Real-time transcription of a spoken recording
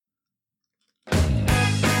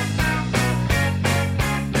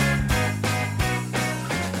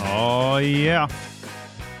yeah.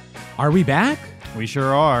 Are we back? We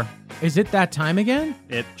sure are. Is it that time again?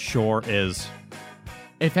 It sure is.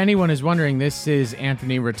 If anyone is wondering, this is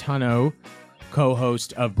Anthony Rotunno,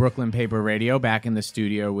 co-host of Brooklyn Paper Radio, back in the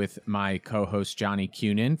studio with my co-host Johnny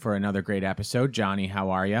Cunin for another great episode. Johnny,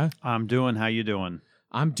 how are you? I'm doing. How you doing?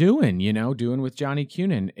 I'm doing with Johnny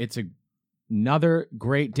Cunin. It's another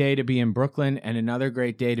great day to be in Brooklyn and another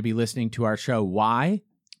great day to be listening to our show. Why?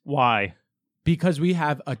 Why? Because we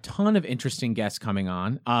have a ton of interesting guests coming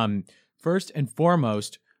on. First and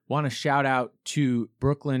foremost, want to shout out to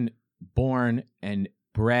Brooklyn-born and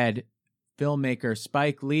bred filmmaker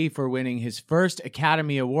Spike Lee for winning his first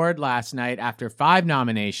Academy Award last night after 5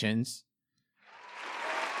 nominations.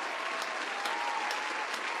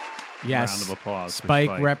 Yes, round of applause. Spike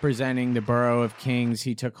for Spike representing the borough of Kings.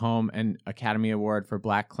 He took home an Academy Award for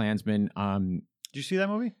Black Klansman. Did you see that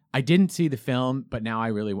movie? I didn't see the film, but now I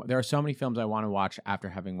really want. There are so many films I want to watch after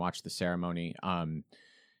having watched the ceremony.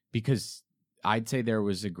 Because I'd say there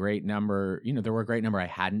was a great number. There were a great number I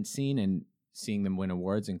hadn't seen, and seeing them win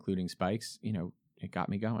awards, including Spike's, it got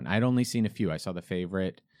me going. I'd only seen a few. I saw The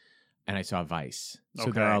Favorite, and I saw Vice.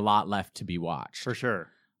 So there are a lot left to be watched For sure.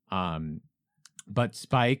 But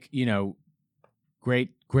Spike,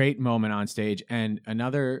 great moment on stage, and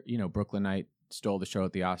another, Brooklynite stole the show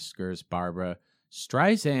at the Oscars. Barbra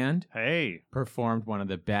Streisand performed one of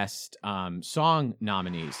the best song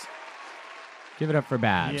nominees. Give it up for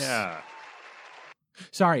Babs. Yeah.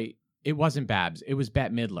 Sorry, it wasn't Babs. It was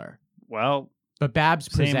Bette Midler. Well, but Babs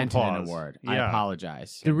presented applause. an award. Yeah. I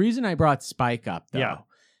apologize. The reason I brought Spike up, though,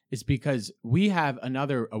 is because we have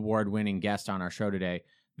another award-winning guest on our show today,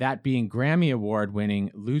 that being Grammy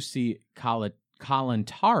Award-winning Lucy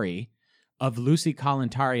Kalantari of Lucy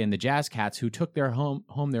Kalantari and the Jazz Cats, who took their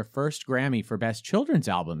home their first Grammy for Best Children's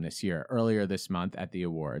Album earlier this month at the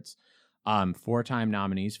awards. 4-time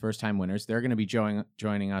nominees, first-time winners. They're going to be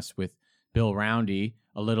joining us with Bill Roundy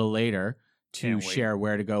a little later to share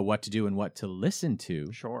where to go, what to do, and what to listen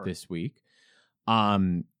to this week.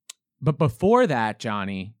 But before that,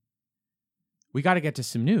 Johnny, we got to get to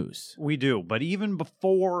some news. We do. But even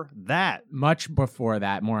before that, much before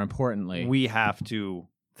that, more importantly, we have to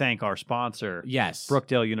thank our sponsor. Yes.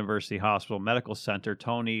 Brookdale University Hospital Medical Center.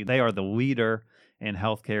 Tony, they are the leader in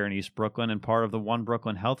healthcare in East Brooklyn and part of the One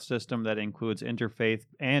Brooklyn Health System that includes Interfaith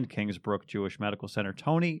and Kingsbrook Jewish Medical Center.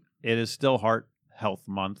 Tony, it is still Heart Health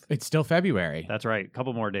Month. It's still February. That's right. A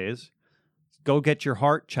couple more days. Go get your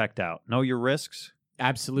heart checked out. Know your risks.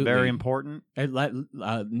 Absolutely. Very important.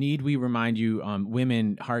 Need we remind you,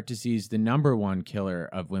 women, heart disease, the #1 killer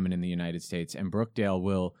of women in the United States, and Brookdale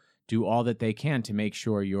will do all that they can to make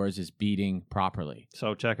sure yours is beating properly.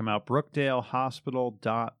 So check them out,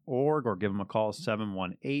 brookdalehospital.org, or give them a call,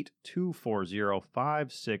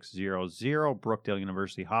 718-240-5600. Brookdale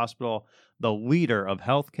University Hospital, the leader of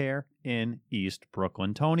healthcare in East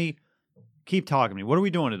Brooklyn. Tony, keep talking to me. What are we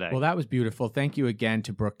doing today? Well, that was beautiful. Thank you again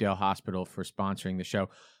to Brookdale Hospital for sponsoring the show,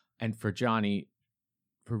 and for Johnny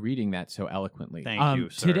for reading that so eloquently. Thank you,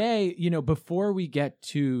 sir. Today, before we get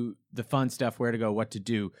to the fun stuff, where to go, what to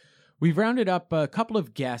do, we've rounded up a couple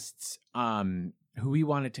of guests who we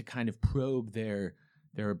wanted to kind of probe their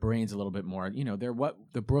brains a little bit more. They're what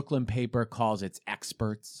the Brooklyn paper calls its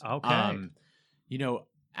experts. Okay.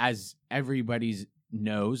 As everybody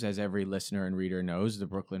knows, as every listener and reader knows, the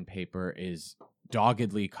Brooklyn paper is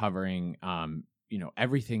doggedly covering,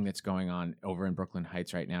 everything that's going on over in Brooklyn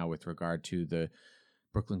Heights right now with regard to the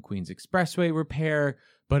Brooklyn-Queens Expressway repair,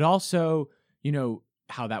 but also,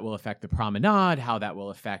 how that will affect the promenade, how that will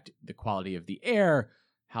affect the quality of the air,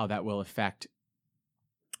 how that will affect,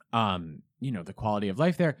 the quality of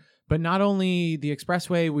life there. But not only the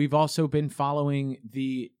expressway, we've also been following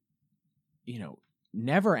the,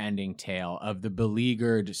 never-ending tale of the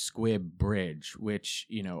beleaguered Squibb Bridge, which,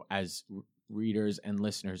 as readers and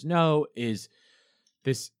listeners know, is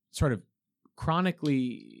this sort of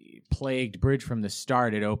chronically plagued bridge from the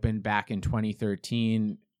start. It opened back in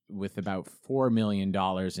 2013 with about $4 million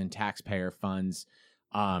in taxpayer funds.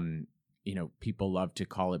 People love to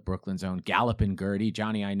call it Brooklyn's own Gallopin' Gertie.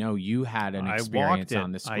 Johnny, I know you had an experience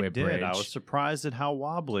on the Squibb Bridge. I was surprised at how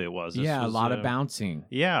wobbly it was. A lot of bouncing.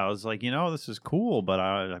 Yeah, I was like, this is cool, but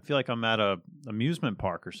I feel like I'm at a amusement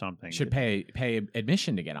park or something. Should pay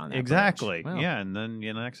admission to get on that exactly. bridge. Well, yeah, and then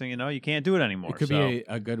next thing you know, you can't do it anymore. It could be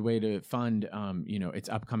a good way to fund, its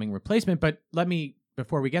upcoming replacement. But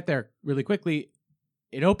before we get there, really quickly,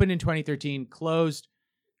 it opened in 2013, closed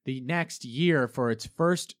the next year for its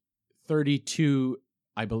first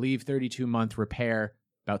 32-month repair,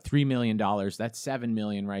 about $3 million. That's $7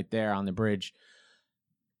 million right there on the bridge.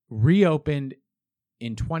 Reopened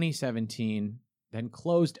in 2017 then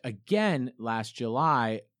closed again last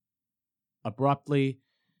July abruptly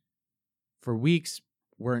for weeks.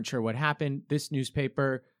 Weren't sure what happened. This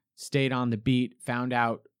newspaper stayed on the beat, found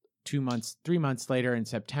out 3 months later in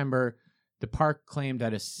September, the park claimed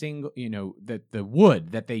that that the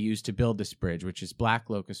wood that they used to build this bridge, which is black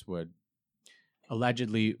locust wood,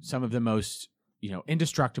 allegedly some of the most,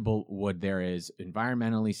 indestructible wood there is,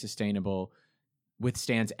 environmentally sustainable,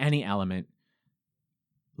 withstands any element.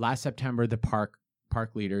 Last September, the park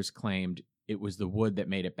leaders claimed it was the wood that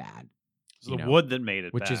made it bad. It's the wood that made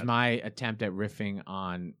it which bad. Is my attempt at riffing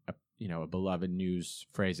on a beloved news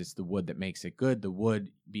phrase. It's the wood that makes it good. The wood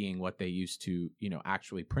being what they used to,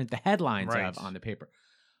 actually print the headlines of on the paper.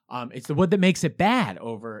 It's the wood that makes it bad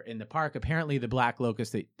over in the park. Apparently, the black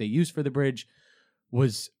locust that they used for the bridge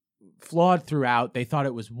was flawed throughout. They thought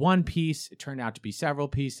it was one piece. It turned out to be several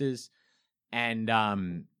pieces. And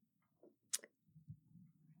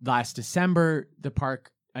last December, the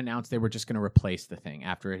park announced they were just going to replace the thing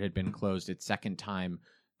after it had been closed its second time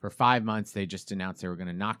for 5 months. They just announced they were going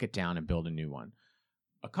to knock it down and build a new one.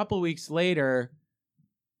 A couple of weeks later,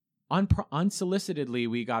 unsolicitedly,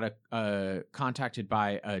 we got contacted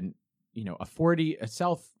by a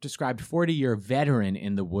self-described 40-year veteran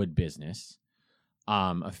in the wood business,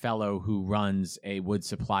 a fellow who runs a wood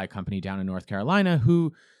supply company down in North Carolina,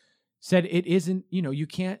 who said it isn't, you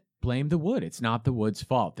can't blame the wood. It's not the wood's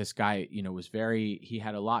fault. This guy, he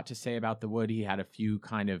had a lot to say about the wood. He had a few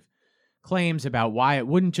kind of claims about why it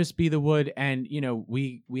wouldn't just be the wood. And,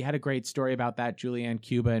 we had a great story about that. Julianne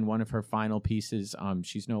Cuba in one of her final pieces.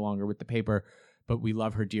 She's no longer with the paper, but we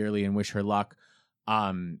love her dearly and wish her luck.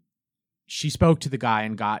 She spoke to the guy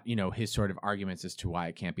and got, his sort of arguments as to why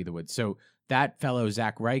it can't be the wood. So that fellow,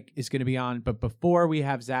 Zach Reich, is going to be on. But before we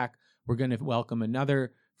have Zach, we're going to welcome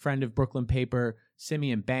another friend of Brooklyn Paper,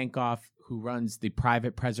 Simeon Bankoff, who runs the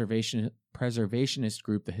private preservationist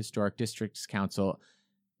group, the Historic Districts Council,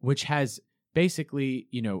 which has basically,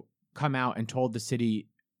 come out and told the city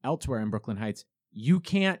elsewhere in Brooklyn Heights, you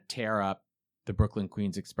can't tear up the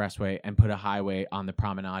Brooklyn-Queens Expressway and put a highway on the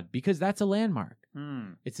promenade because that's a landmark.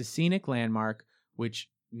 It's a scenic landmark, which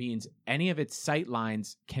means any of its sight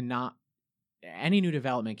lines any new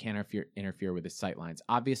development can't interfere with its sight lines.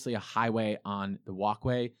 Obviously, a highway on the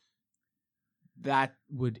walkway, that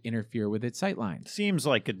would interfere with its sight lines. Seems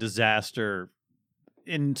like a disaster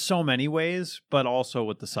in so many ways, but also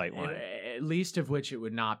with the sight line. Least of which it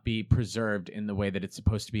would not be preserved in the way that it's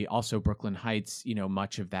supposed to be. Also, Brooklyn Heights,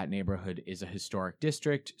 much of that neighborhood is a historic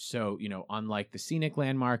district. So, unlike the scenic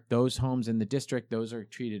landmark, those homes in the district, those are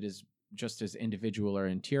treated as just as individual or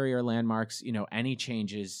interior landmarks. Any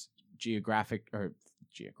changes,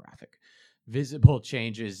 visible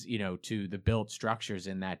changes, to the built structures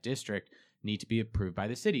in that district need to be approved by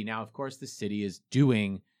the city. Now, of course, the city is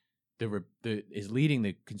doing is leading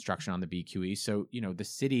the construction on the BQE. So, the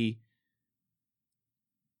city,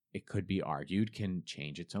 it could be argued, can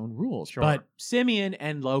change its own rules. Sure. But Simeon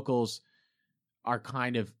and locals are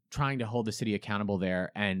kind of trying to hold the city accountable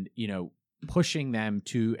there and, pushing them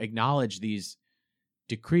to acknowledge these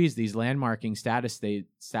decrees, these landmarking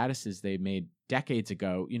statuses they made decades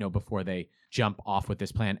ago, before they jump off with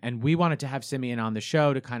this plan. And we wanted to have Simeon on the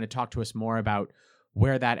show to kind of talk to us more about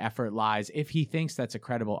where that effort lies, if he thinks that's a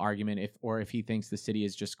credible argument, if he thinks the city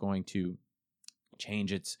is just going to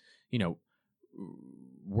change its,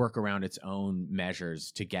 work around its own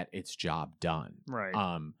measures to get its job done. Right.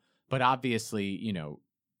 But obviously,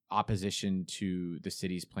 opposition to the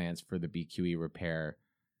city's plans for the BQE repair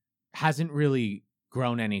hasn't really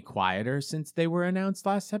grown any quieter since they were announced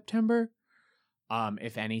last September.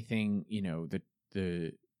 If anything,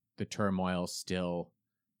 the turmoil still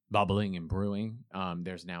bubbling and brewing.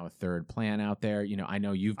 There's now a third plan out there. I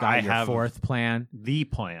know you've got your fourth plan. The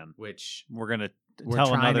plan, which we're going to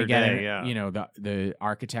tell another day. Yeah. The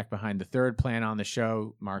architect behind the third plan on the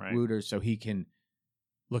show, Mark Wooter, so he can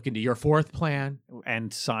look into your fourth plan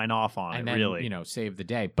and sign off on and it. Then, really, save the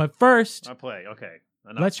day. But first, I'll play. Okay,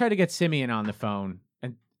 let's try to get Simeon on the phone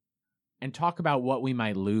and talk about what we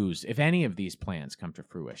might lose if any of these plans come to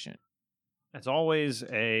fruition. It's always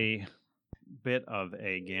a bit of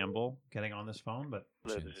a gamble getting on this phone, but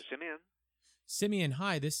hello, this is Simeon. Simeon,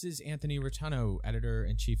 hi, this is Anthony Rotano,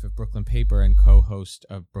 editor-in-chief of Brooklyn Paper and co-host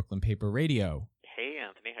of Brooklyn Paper Radio. Hey,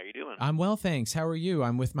 Anthony, how you doing? I'm well, thanks. How are you?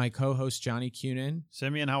 I'm with my co-host, Johnny Cunin.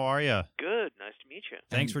 Simeon, how are you? Good. Nice to meet you.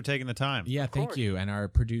 Thanks for taking the time. Yeah, thank you. And our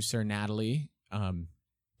producer, Natalie,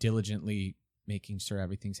 diligently making sure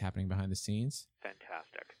everything's happening behind the scenes.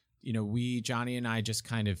 Fantastic. Johnny and I just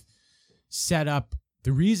kind of set up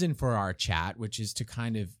the reason for our chat, which is to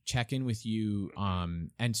kind of check in with you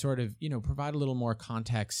and sort of, provide a little more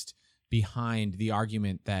context behind the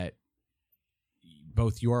argument that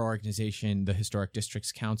both your organization, the Historic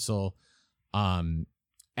Districts Council, and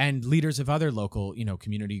leaders of other local,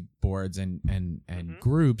 community boards and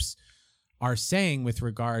groups are saying with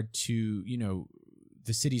regard to,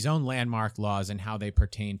 the city's own landmark laws and how they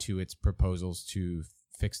pertain to its proposals to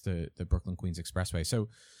fix the Brooklyn Queens Expressway. So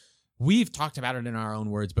we've talked about it in our own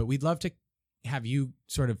words, but we'd love to have you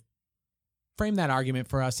sort of frame that argument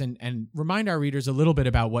for us and remind our readers a little bit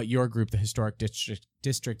about what your group, the Historic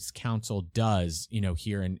Districts Council, does,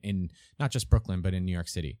 here in not just Brooklyn, but in New York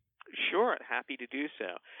City. Sure, happy to do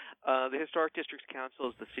so. The Historic Districts Council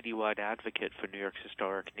is the citywide advocate for New York's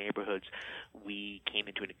historic neighborhoods. We came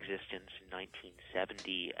into existence in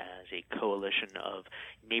 1970 as a coalition of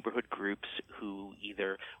neighborhood groups who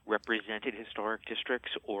either represented historic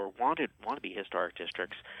districts or want to be historic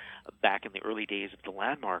districts back in the early days of the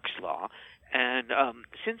Landmarks Law. And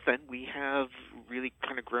since then, we have really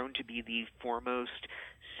kind of grown to be the foremost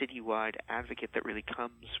citywide advocate that really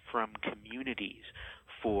comes from communities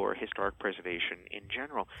for historic preservation in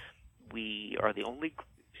general. We are the only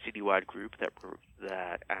citywide group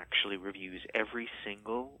that actually reviews every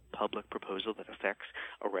single public proposal that affects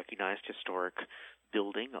a recognized historic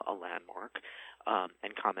building, a landmark,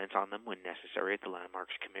 and comments on them when necessary at the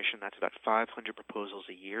Landmarks Commission. That's about 500 proposals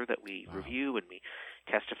a year that we review, and we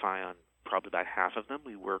testify on probably about half of them.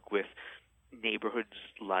 We work with neighborhoods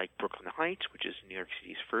like Brooklyn Heights, which is New York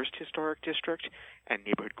City's first historic district, and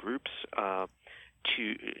neighborhood groups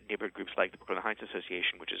like the Brooklyn Heights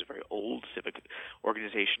Association, which is a very old civic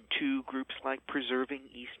organization, to groups like Preserving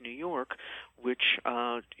East New York, which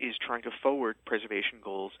is trying to forward preservation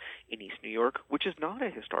goals in East New York, which is not a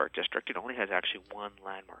historic district. It only has actually one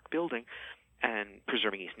landmark building, and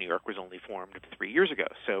Preserving East New York was only formed 3 years ago.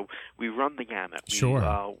 So we run the gamut. Sure.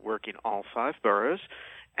 We work in all 5 boroughs,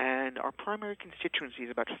 and our primary constituency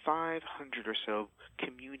is about 500 or so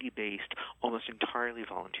community-based, almost entirely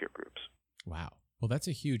volunteer groups. Wow. Well, that's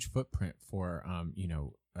a huge footprint for,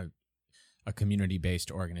 a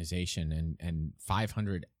community-based organization, and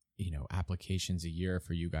 500, applications a year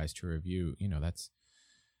for you guys to review.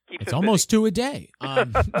 It's almost 2 a day.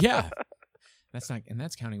 Yeah,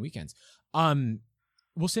 that's counting weekends.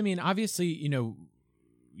 Well, Simeon, obviously,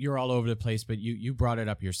 you're all over the place, but you brought it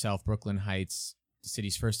up yourself. Brooklyn Heights, the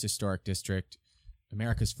city's first historic district,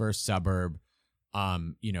 America's first suburb.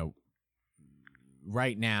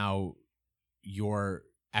 Right now, your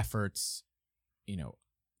efforts,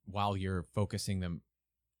 while you're focusing them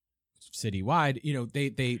citywide,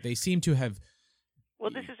 they seem to have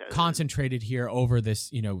concentrated here over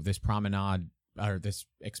this, this promenade or this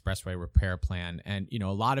expressway repair plan. And,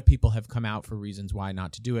 a lot of people have come out for reasons why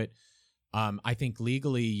not to do it. I think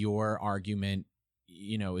legally your argument,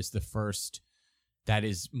 is the first that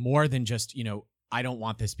is more than just, I don't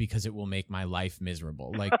want this because it will make my life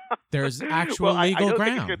miserable. Like, there's actual legal grounds.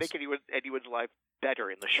 I don't think it's going to make anyone's life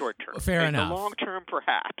better in the short term. Fair enough. In the long term,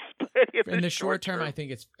 perhaps. But in the short term, I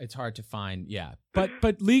think it's hard to find. Yeah,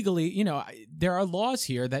 but legally, there are laws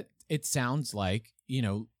here that it sounds like,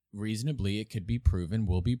 reasonably it could be proven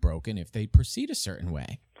will be broken if they proceed a certain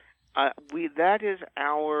way. That is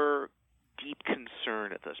our deep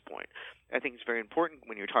concern at this point. I think it's very important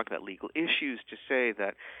when you're talking about legal issues to say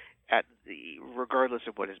that regardless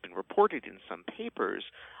of what has been reported in some papers,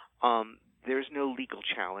 there's no legal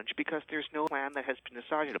challenge because there's no plan that has been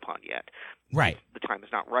decided upon yet. Right. The time is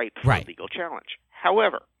not ripe for a legal challenge.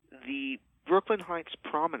 However, the Brooklyn Heights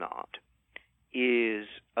Promenade is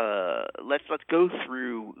let's go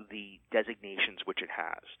through the designations which it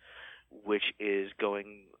has, which is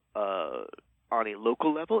going on a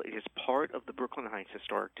local level. It is part of the Brooklyn Heights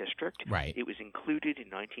Historic District. Right. It was included in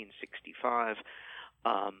 1965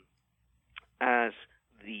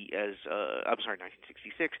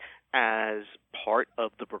 1966 as part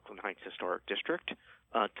of the Brooklyn Heights Historic District,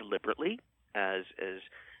 deliberately as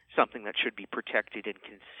something that should be protected and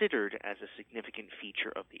considered as a significant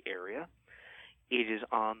feature of the area. It is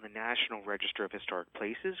on the National Register of Historic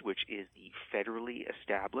Places, which is the federally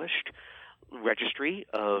established registry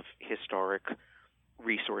of historic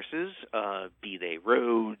resources, be they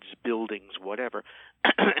roads, buildings, whatever.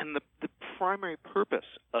 And the primary purpose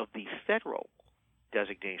of the federal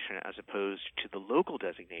designation as opposed to the local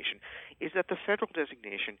designation is that the federal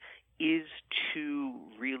designation is to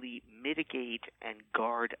really mitigate and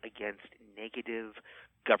guard against negative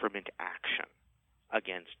government action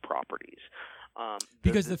against properties.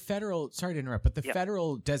 Because the federal, sorry to interrupt, but the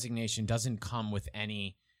federal designation doesn't come with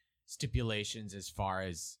any stipulations as far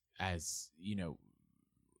as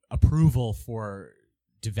approval for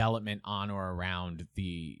development on or around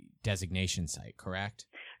the designation site, correct?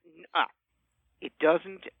 It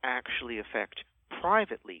doesn't actually affect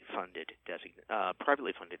privately funded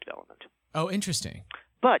development. Oh, interesting.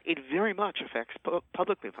 But it very much affects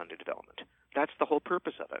publicly funded development. That's the whole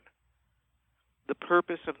purpose of it. The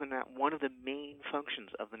purpose of one of the main functions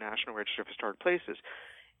of the National Register of Historic Places,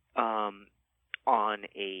 on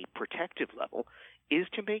a protective level, is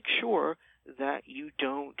to make sure that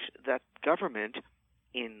that government,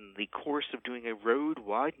 in the course of doing a road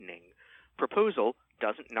widening proposal,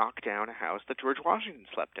 doesn't knock down a house that George Washington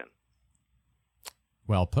slept in.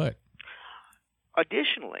 Well put.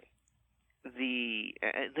 Additionally, the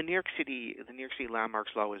New York City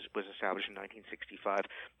Landmarks Law was established in 1965.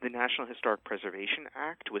 The National Historic Preservation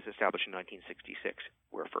Act was established in 1966.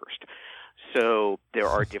 We're first, so there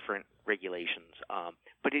are different regulations,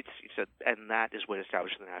 but and that is what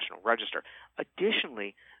established the National Register.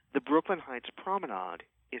 Additionally, the Brooklyn Heights Promenade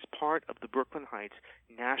is part of the Brooklyn Heights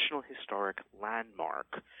National Historic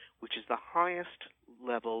Landmark, which is the highest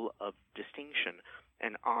level of distinction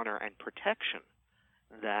and honor and protection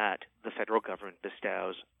that the federal government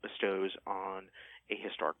bestows on a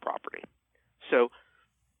historic property. So,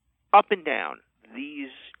 up and down,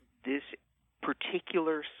 this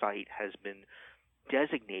particular site has been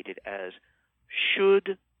designated as,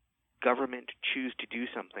 should government choose to do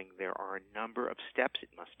something, there are a number of steps it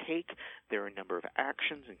must take. There are a number of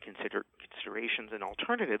actions and considerations and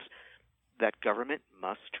alternatives that government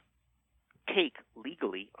must take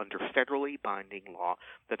legally under federally binding law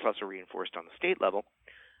that's also reinforced on the state level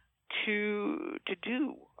to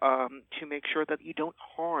make sure that you don't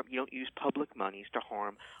use public monies to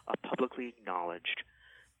harm a publicly acknowledged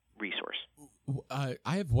resource.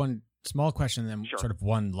 I have one small question, and then Sure. sort of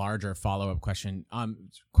one larger follow-up question.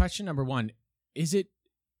 Question number one, is it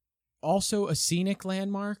also a scenic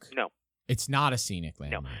landmark? No. It's not a scenic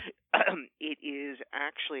landmark. No. It is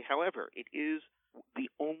actually, however, it is the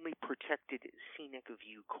only protected scenic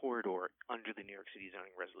view corridor under the New York City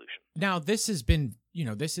zoning resolution. Now, this has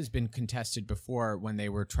been contested before when they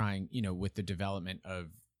were trying, with the development of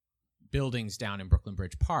buildings down in Brooklyn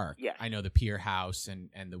Bridge Park. Yes. I know the Pier House and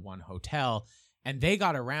the one hotel, and they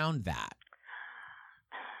got around that.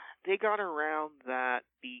 They got around that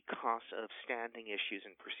because of standing issues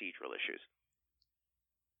and procedural issues.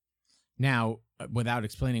 Now, without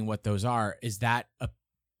explaining what those are, is that a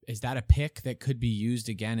pick that could be used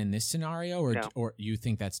again in this scenario, or No. or you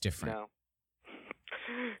think that's different? No.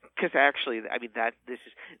 Because actually, I mean,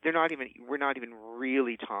 we're not even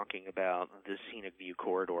really talking about the scenic view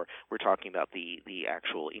corridor. We're talking about the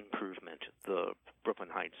actual improvement, the Brooklyn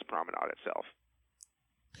Heights Promenade itself,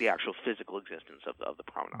 the actual physical existence of the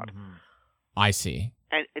promenade. Mm-hmm. I see.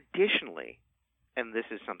 And additionally, and this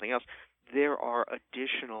is something else, there are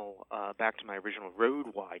additional, back to my original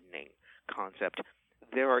road widening concept,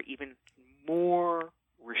 there are even more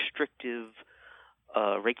restrictive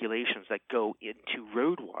regulations that go into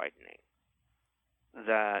road widening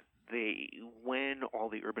that when all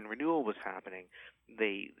the urban renewal was happening,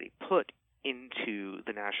 they put into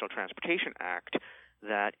the National Transportation Act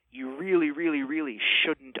that you really, really, really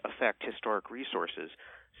shouldn't affect historic resources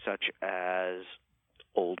such as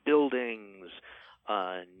old buildings,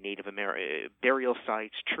 Native American burial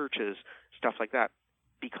sites, churches, stuff like that,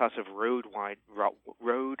 because of road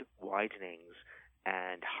widenings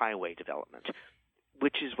and highway development,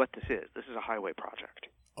 which is what this is. This is a highway project.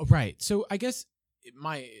 Oh, right. So I guess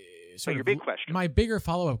my big question. My bigger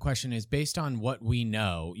follow-up question is, based on what we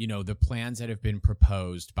know, the plans that have been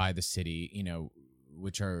proposed by the city,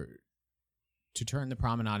 which are to turn the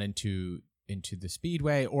promenade into the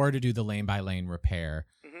speedway or to do the lane-by-lane repair,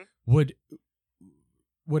 Mm-hmm.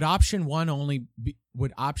 Would option one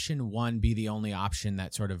be the only option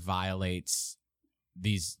that sort of violates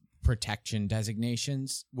these protection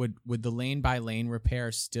designations? Would the lane by lane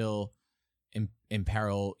repair still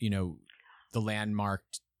imperil, the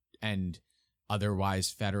landmarked and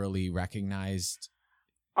otherwise federally recognized?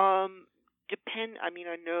 I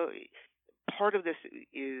know part of this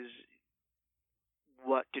is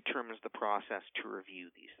what determines the process to review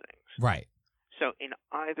these things. Right. So in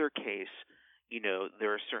either case,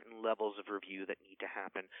 there are certain levels of review that need to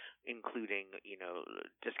happen, including,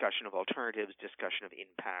 discussion of alternatives, discussion of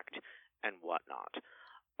impact, and whatnot.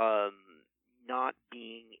 Not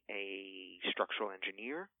being a structural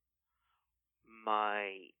engineer,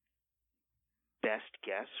 my best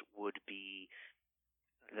guess would be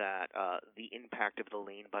that the impact of the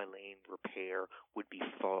lane-by-lane repair would be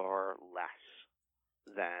far less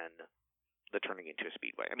than the turning into a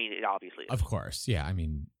speedway. I mean, it obviously is. Of course, yeah. I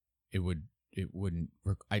mean, it wouldn't.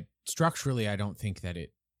 Structurally, I don't think that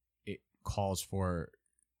it calls for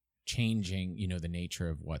changing, the nature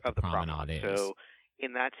of what the promenade is. So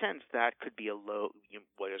in that sense, that could be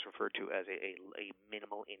what is referred to as a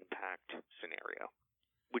minimal impact scenario,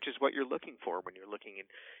 which is what you're looking for when you're looking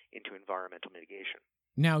into environmental mitigation.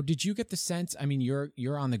 Now, did you get the sense? I mean,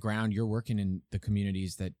 you're on the ground. You're working in the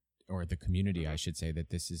communities or the community, I should say, that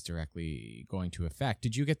this is directly going to affect.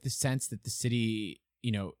 Did you get the sense that the city,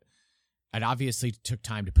 it obviously took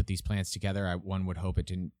time to put these plans together. One would hope it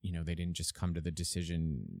didn't, they didn't just come to the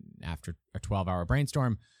decision after a 12-hour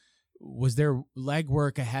brainstorm. Was there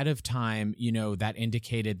legwork ahead of time, that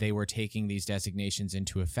indicated they were taking these designations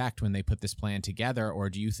into effect when they put this plan together? Or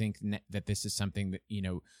do you think that this is something that,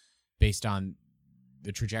 based on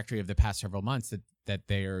the trajectory of the past several months, that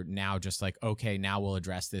they are now just like, okay, now we'll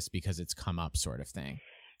address this because it's come up sort of thing?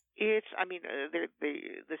 The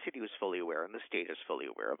city was fully aware, and the state is fully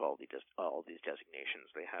aware of all these designations.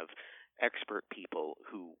 They have expert people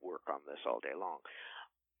who work on this all day long.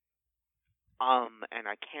 And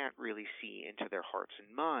I can't really see into their hearts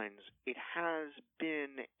and minds. It has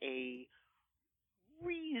been a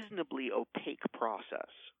reasonably opaque process.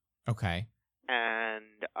 Okay.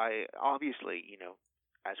 And I obviously,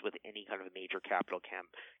 as with any kind of a major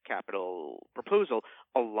capital proposal,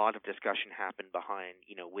 a lot of discussion happened behind,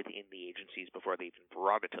 within the agencies before they even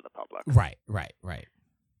brought it to the public. Right.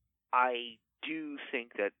 I do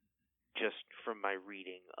think that just from my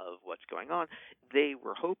reading of what's going on,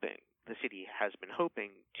 the city has been hoping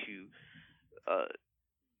to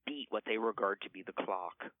beat what they regard to be the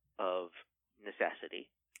clock of necessity.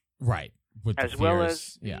 Right. As well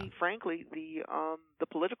as, frankly, the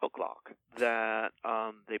political clock, that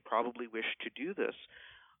they probably wish to do this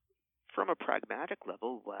from a pragmatic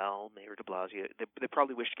level while Mayor de Blasio, they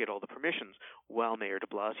probably wish to get all the permissions while Mayor de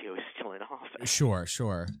Blasio is still in office.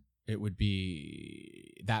 Sure. It would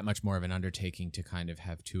be that much more of an undertaking to kind of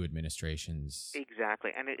have two administrations.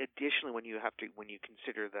 Exactly. And additionally, when you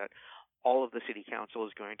consider that all of the city council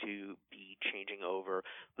is going to be changing over,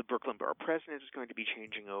 the Brooklyn Borough President is going to be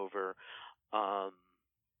changing over,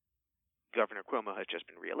 Governor Cuomo has just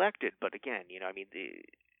been reelected, but again,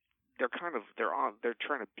 they're trying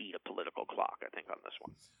to beat a political clock, I think, on this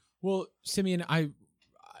one. Well, Simeon,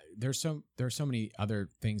 there's so many other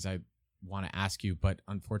things I want to ask you, but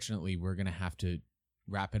unfortunately we're going to have to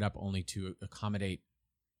wrap it up only to accommodate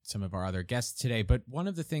some of our other guests today. But one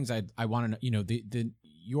of the things I want to know,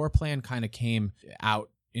 your plan kind of came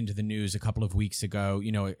out into the news a couple of weeks ago.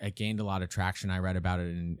 It gained a lot of traction. I read about it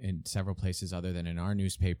in several places other than in our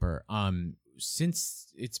newspaper.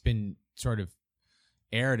 Since it's been sort of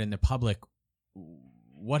aired in the public,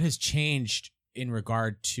 what has changed in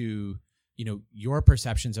regard to your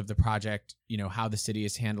perceptions of the project, how the city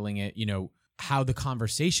is handling it, how the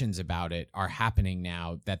conversations about it are happening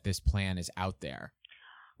now that this plan is out there,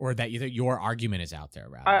 or that your argument is out there,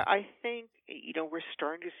 rather? I think, we're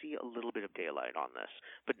starting to see a little bit of daylight on this,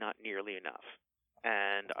 but not nearly enough.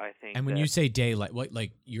 And I think when you say daylight, what,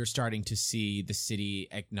 like, you're starting to see the city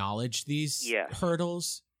acknowledge these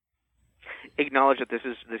hurdles? Acknowledge that this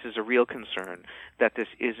is a real concern, that this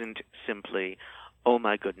isn't simply, oh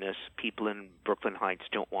my goodness, people in Brooklyn Heights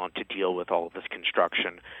don't want to deal with all of this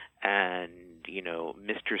construction, and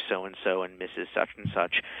Mr. So-and-so and Mrs.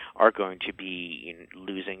 Such-and-such are going to be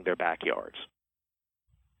losing their backyards.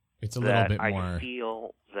 It's a little bit more. I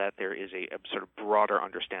feel that there is a sort of broader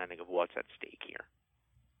understanding of what's at stake here.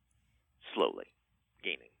 Slowly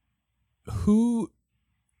gaining. Who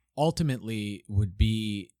ultimately would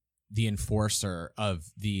be the enforcer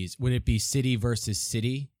of these? Would it be city versus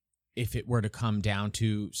city if it were to come down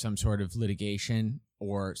to some sort of litigation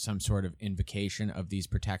or some sort of invocation of these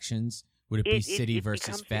protections? Would it be city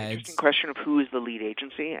versus feds? It becomes an interesting question of who is the lead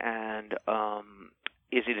agency, and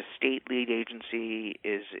is it a state lead agency,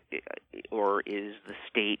 or is the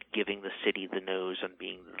state giving the city the nose on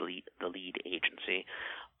being the lead agency?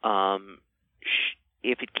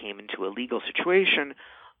 If it came into a legal situation,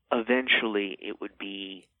 eventually it would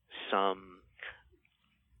be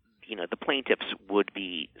the plaintiffs would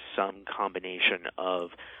be some combination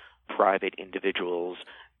of private individuals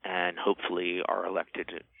and hopefully our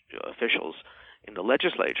elected officials in the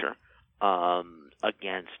legislature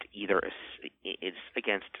against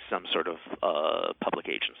some sort of public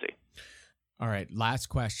agency. All right, last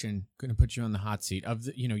question. Going to put you on the hot seat.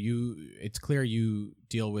 It's clear you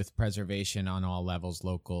deal with preservation on all levels: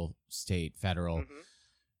 local, state, federal. Mm-hmm.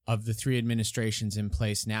 Of the three administrations in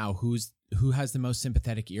place now, who has the most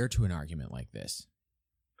sympathetic ear to an argument like this?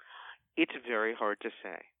 It's very hard to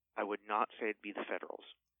say. I would not say it'd be the federals.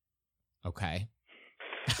 Okay.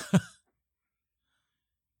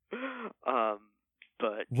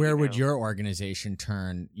 But where would your organization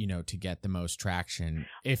turn, to get the most traction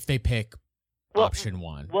if they pick option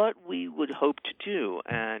one? What we would hope to do,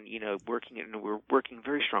 and we're working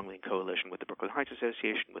very strongly in coalition with the Brooklyn Heights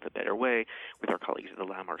Association, with A Better Way, with our colleagues at the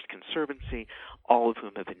Landmarks Conservancy, all of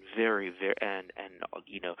whom have been very, very, and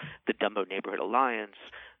the Dumbo Neighborhood Alliance,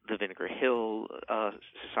 the Vinegar Hill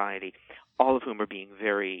Society, all of whom are being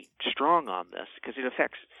very strong on this because it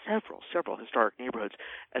affects several historic neighborhoods,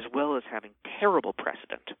 as well as having terrible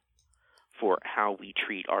precedent for how we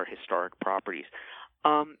treat our historic properties.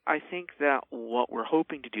 I think that what we're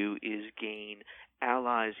hoping to do is gain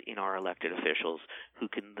allies in our elected officials who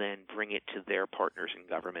can then bring it to their partners in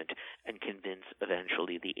government and convince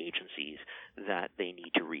eventually the agencies that they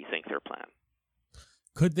need to rethink their plan.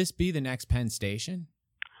 Could this be the next Penn Station?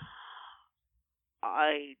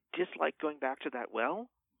 I dislike going back to that well,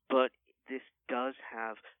 but this has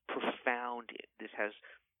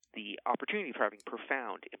the opportunity for having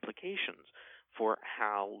profound implications for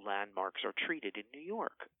how landmarks are treated in New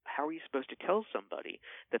York. How are you supposed to tell somebody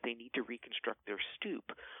that they need to reconstruct their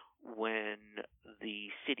stoop when the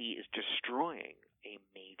city is destroying a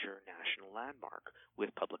major national landmark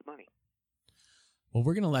with public money? Well,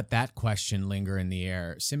 we're going to let that question linger in the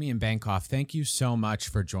air. Simeon Bankoff, thank you so much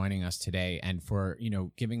for joining us today and for,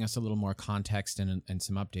 giving us a little more context and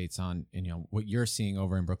some updates on, what you're seeing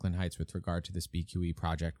over in Brooklyn Heights with regard to this BQE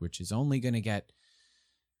project, which is only going to get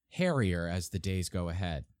hairier as the days go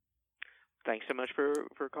ahead. Thanks so much for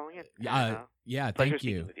calling in. Yeah, thank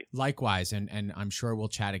you. Likewise, and I'm sure we'll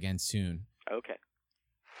chat again soon. Okay.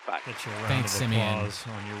 Bye. Thanks, Simeon. On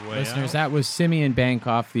your way Listeners, out. that was Simeon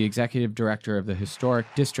Bankoff, the executive director of the Historic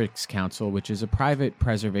Districts Council, which is a private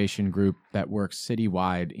preservation group that works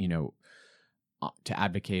citywide, to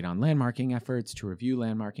advocate on landmarking efforts, to review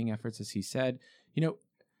landmarking efforts, as he said.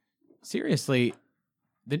 Seriously,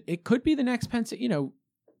 it could be the next Penn.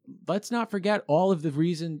 Let's not forget all of the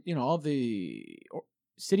reason, all the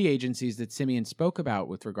city agencies that Simeon spoke about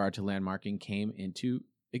with regard to landmarking came into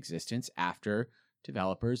existence after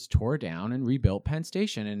developers tore down and rebuilt Penn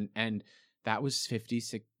Station, and that was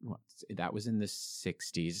that was in the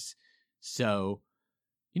 60s. So,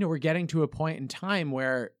 we're getting to a point in time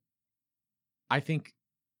where I think,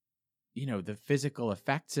 the physical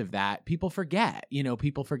effects of that, people forget.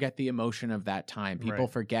 People forget the emotion of that time. People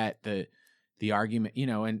forget the argument,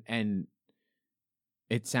 and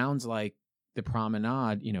it sounds like the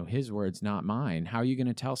promenade, his words, not mine. How are you going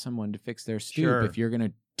to tell someone to fix their stoop if you're going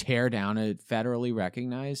to tear down a federally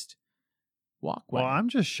recognized walkway? Well, I'm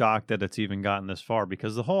just shocked that it's even gotten this far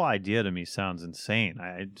because the whole idea to me sounds insane.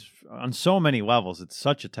 On so many levels, it's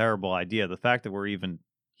such a terrible idea. The fact that we're even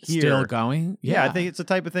here, still going, I think it's the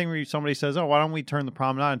type of thing where somebody says, "Oh, why don't we turn the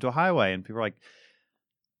promenade into a highway?" And people are like,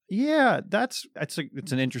 "Yeah, it's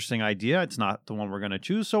an interesting idea. It's not the one we're going to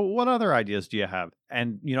choose. So, what other ideas do you have?"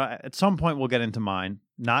 And at some point, we'll get into mine.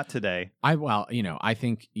 Not today. I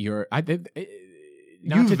think you're.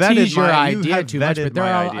 Not to tease your idea too much, but there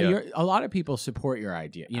are a lot of people support your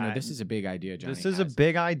idea. This is a big idea, Johnny. This is a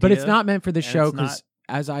big idea. But it's not meant for the show because,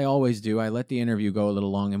 as I always do, I let the interview go a little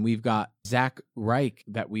long, and we've got Zach Reich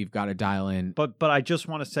that we've got to dial in. But I just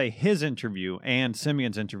want to say his interview and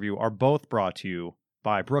Simeon's interview are both brought to you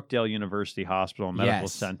by Brookdale University Hospital and Medical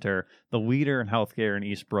Center, the leader in healthcare in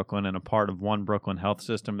East Brooklyn and a part of One Brooklyn Health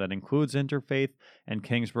System that includes Interfaith and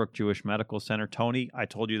Kingsbrook Jewish Medical Center. Tony, I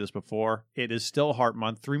told you this before. It is still Heart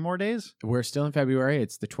Month. 3 more days? We're still in February.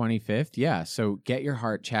 It's the 25th. Yeah, so get your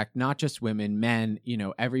heart checked. Not just women, men,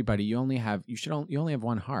 everybody. You only have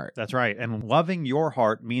one heart. That's right. And loving your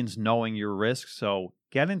heart means knowing your risks. So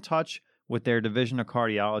get in touch with their division of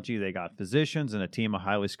cardiology. They got physicians and a team of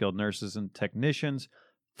highly skilled nurses and technicians,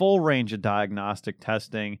 full range of diagnostic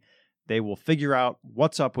testing. They will figure out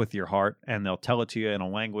what's up with your heart, and they'll tell it to you in a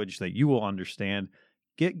language that you will understand.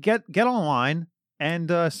 Get online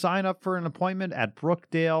and sign up for an appointment at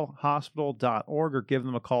brookdalehospital.org or give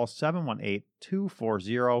them a call,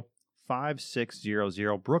 718-240-5600.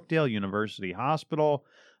 Brookdale University Hospital,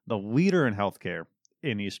 the leader in healthcare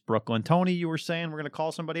in East Brooklyn. Tony, you were saying we're going to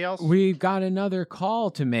call somebody else? We've got another call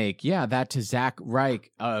to make. Yeah, that to Zach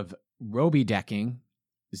Reich of Roby Decking.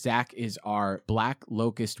 Zach is our Black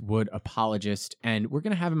Locust Wood apologist, and we're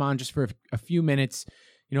going to have him on just for a few minutes.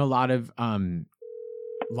 A lot of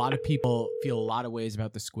people feel a lot of ways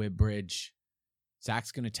about the Squibb Bridge.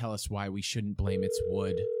 Zach's going to tell us why we shouldn't blame its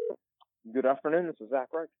wood. Good afternoon. This is Zach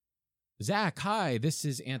Reich. Zach, hi. This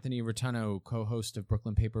is Anthony Rotuno, co-host of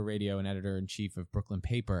Brooklyn Paper Radio and editor-in-chief of Brooklyn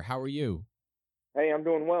Paper. How are you? Hey, I'm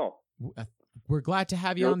doing well. We're glad to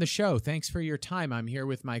have you on the show. Thanks for your time. I'm here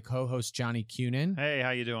with my co-host, Johnny Cunin. Hey,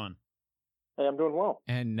 how you doing? Hey, I'm doing well.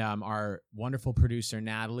 And our wonderful producer,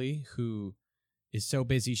 Natalie, who is so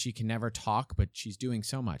busy she can never talk, but she's doing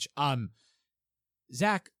so much.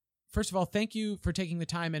 Zach, first of all, thank you for taking the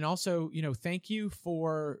time, and also, thank you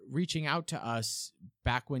for reaching out to us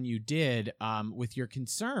back when you did, with your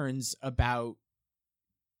concerns about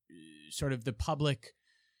sort of the public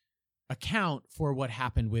account for what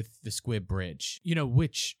happened with the Squibb Bridge,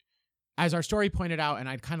 which, as our story pointed out, and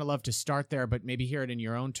I'd kind of love to start there, but maybe hear it in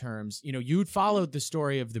your own terms, you'd followed the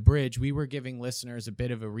story of the bridge. We were giving listeners a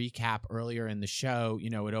bit of a recap earlier in the show.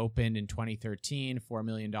 It opened in 2013, $4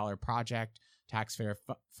 million project, taxpayer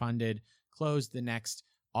funded, closed the next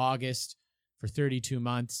August for 32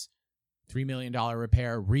 months, $3 million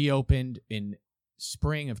repair, reopened in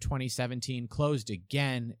spring of 2017, closed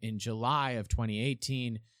again in July of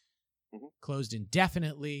 2018, closed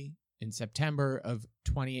indefinitely in September of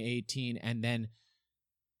 2018, and then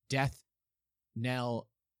death knell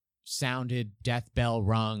sounded, death bell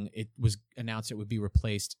rung. It was announced it would be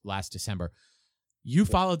replaced last December. You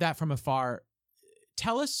followed that from afar.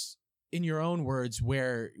 Tell us in your own words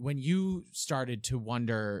when you started to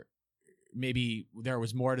wonder maybe there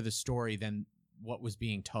was more to the story than what was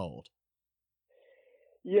being told.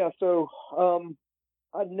 Yeah, so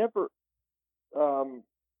I never.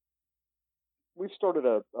 We started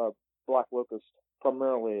a black locust,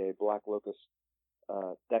 primarily a black locust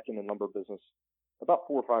decking and lumber business about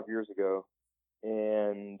 4 or 5 years ago,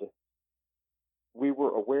 and we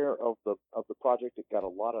were aware of the project. It got a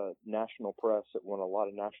lot of national press. It won a lot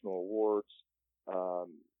of national awards.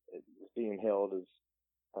 It was being hailed as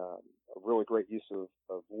a really great use of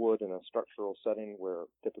wood in a structural setting where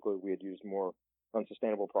typically we had used more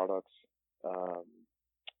unsustainable products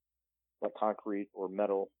like concrete or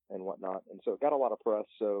metal and whatnot. And so it got a lot of press.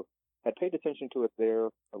 So had paid attention to it there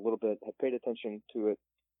a little bit, had paid attention to it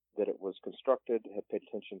that it was constructed, had paid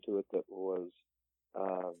attention to it that it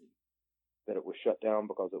was shut down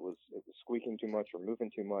because it was squeaking too much or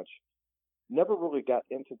moving too much. Never really got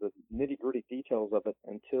into the nitty-gritty details of it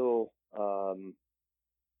until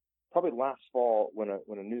probably last fall when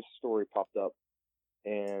a news story popped up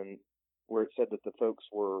and where it said that the folks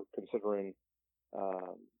were considering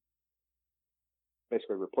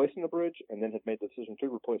basically replacing the bridge and then had made the decision to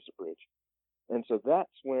replace the bridge. And so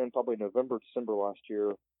that's when, probably November, December last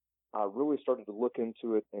year, I really started to look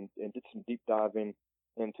into it and did some deep diving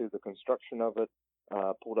into the construction of it,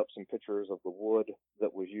 pulled up some pictures of the wood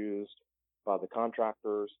that was used by the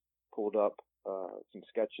contractors, pulled up some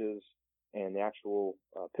sketches and the actual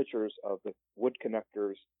pictures of the wood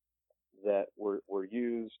connectors that were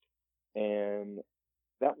used. And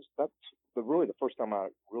that's really the first time I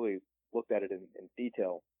really looked at it in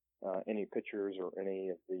detail, any pictures or any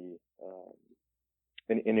of the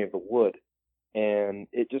wood, and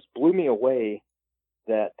it just blew me away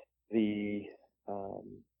that the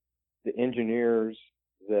engineers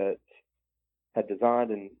that had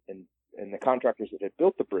designed and the contractors that had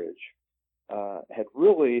built the bridge had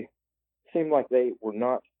really seemed like they were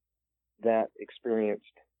not that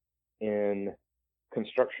experienced in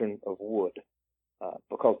construction of wood.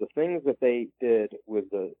 Because the things that they did with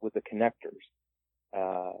the connectors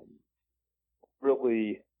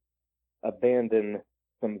really abandon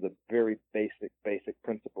some of the very basic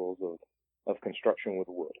principles of construction with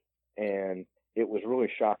wood. And it was really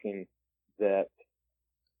shocking that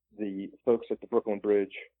the folks at the Brooklyn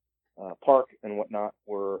Bridge Park and whatnot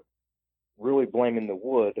were really blaming the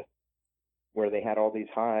wood, where they had all these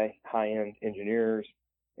high-end engineers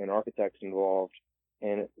and architects involved.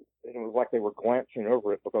 And it was like they were glancing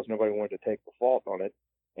over it because nobody wanted to take the fault on it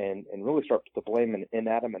and really start to blame an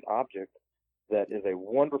inanimate object that is a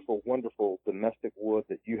wonderful, wonderful domestic wood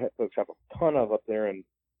that folks have a ton of up there in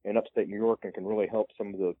upstate New York and can really help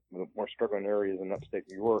some of the more struggling areas in upstate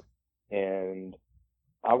New York. And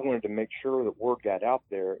I wanted to make sure that word got out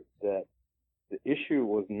there that the issue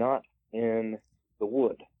was not in the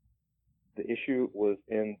wood. The issue was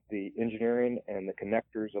in the engineering and the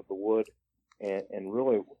connectors of the wood. And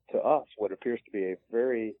really, to us, what appears to be a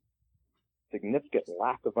very significant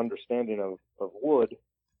lack of understanding of wood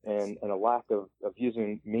and a lack of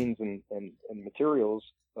using means and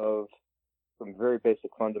materials of some very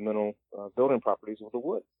basic fundamental building properties of the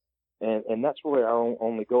wood. And that's really our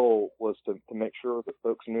only goal, was to make sure that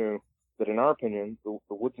folks knew that, in our opinion, the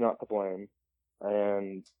wood's not to blame,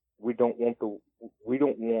 and we don't want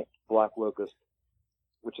black locust,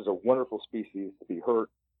 which is a wonderful species, to be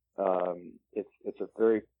hurt. It's a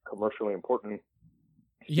very commercially important.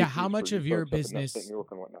 Yeah, how much of your business,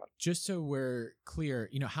 just so we're clear,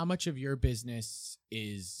 how much of your business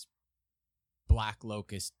is black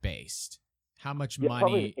locust based? How much money?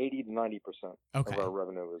 Probably 80 to 90% of Okay. our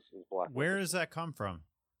revenue is black. Where does that come from?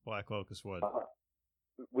 Black locust wood.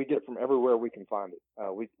 we get it from everywhere we can find it.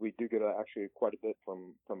 We do get actually quite a bit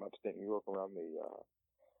from upstate New York, around the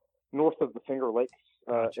north of the Finger Lakes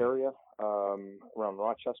area, around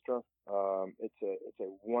Rochester. It's a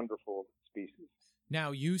wonderful species.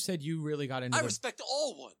 Now, you said you really got into. I respect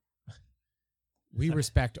all wood. We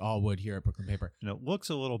respect all wood here at Brooklyn Paper. And it looks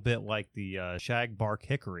a little bit like the shagbark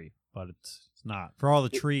hickory, but it's not. For all the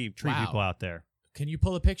tree people out there. Can you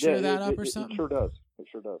pull a picture of that up or something? It sure does. It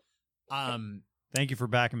sure does. Thank you for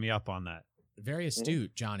backing me up on that. Very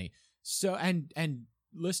astute, Johnny. So, and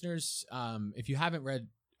listeners, if you haven't read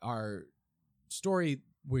our story,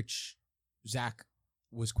 which Zach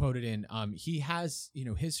was quoted in, he has,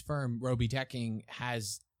 his firm, Roby Decking,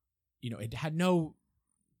 has, it had no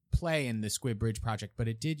play in the Squid Bridge project, but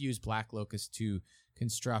it did use Black Locust to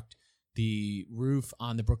construct the roof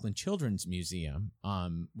on the Brooklyn Children's Museum,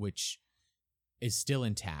 which is still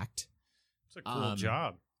intact. It's a cool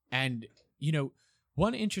job. And,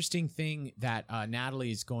 one interesting thing that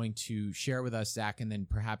Natalie is going to share with us, Zach, and then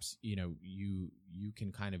perhaps, you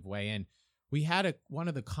can kind of weigh in. We had one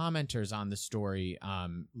of the commenters on the story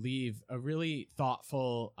leave a really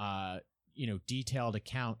thoughtful, detailed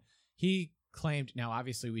account. He claimed, now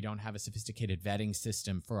obviously we don't have a sophisticated vetting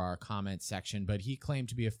system for our comment section, but he claimed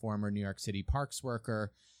to be a former New York City parks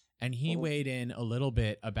worker, and he weighed in a little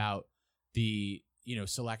bit about the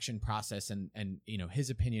selection process and his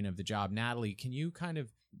opinion of the job. Natalie, can you kind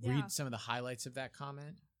of read some of the highlights of that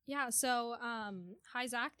comment? Yeah. So, hi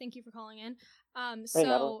Zach, thank you for calling in. Hey,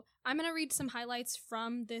 So I'm going to read some highlights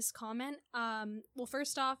from this comment. Well,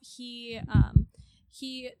 first off, he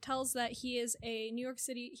tells that he is he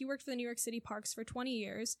worked for the New York City Parks for 20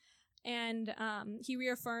 years. And he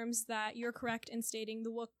reaffirms that you're correct in stating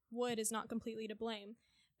the wood is not completely to blame.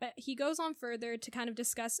 But he goes on further to kind of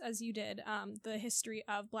discuss, as you did, the history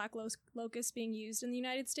of black locust being used in the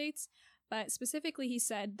United States. But specifically, he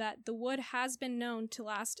said that the wood has been known to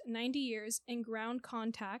last 90 years in ground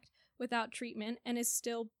contact without treatment and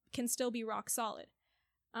can still be rock solid.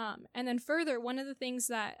 And then further, one of the things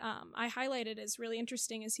that I highlighted as really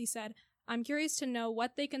interesting is he said, I'm curious to know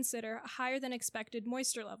what they consider a higher than expected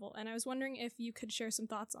moisture level. And I was wondering if you could share some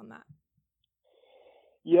thoughts on that.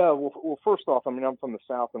 Yeah, well, first off, I'm from the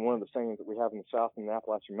South, and one of the sayings that we have in the South in the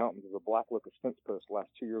Appalachian Mountains is a black locust fence post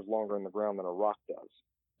lasts 2 years longer in the ground than a rock does.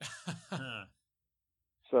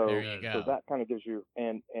 So that kind of gives you,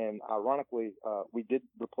 and ironically, we did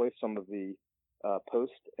replace some of the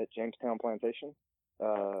posts at Jamestown Plantation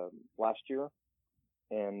last year,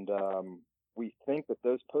 and we think that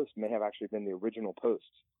those posts may have actually been the original posts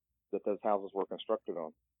that those houses were constructed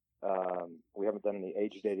on. We haven't done any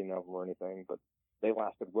age dating of them or anything, but they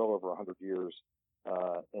lasted well over 100 years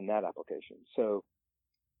in that application. So,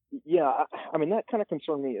 yeah, I mean, that kind of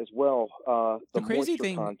concerned me as well. The crazy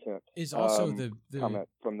thing content is also the comment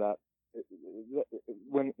from that.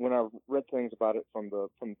 When I read things about it from the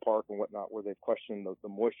park and whatnot, where they questioned the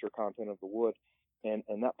moisture content of the wood, and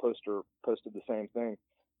that poster posted the same thing.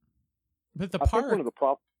 But the I park, think one of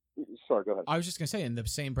the sorry, go ahead. I was just gonna say, in the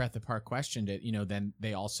same breath, the park questioned it. Then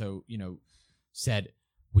they also, said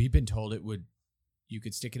we've been told you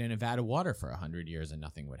could stick it in Nevada water for 100 years and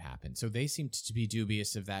nothing would happen. So they seemed to be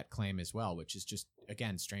dubious of that claim as well, which is just,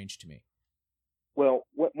 again, strange to me. Well,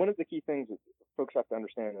 one of the key things that folks have to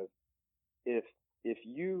understand is if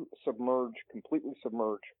you completely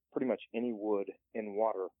submerge pretty much any wood in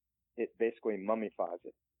water, it basically mummifies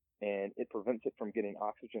it, and it prevents it from getting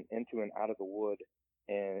oxygen into and out of the wood,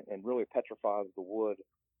 and really petrifies the wood.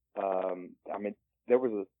 I mean, there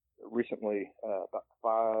was recently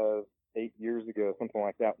about 8 years ago, something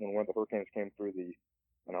like that, when one of the hurricanes came through and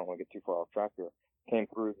I don't want to get too far off track here, came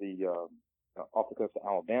through off the coast of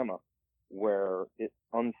Alabama, where it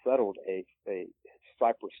unsettled a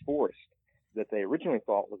cypress forest that they originally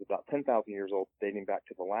thought was about 10,000 years old, dating back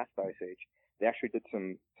to the last ice age. They actually did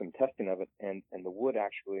some testing of it, and the wood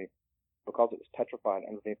actually, because it was petrified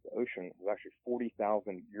underneath the ocean, was actually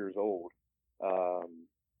 40,000 years old,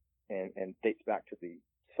 and dates back to the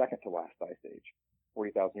second to last ice age,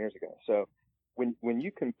 40,000 years ago. So when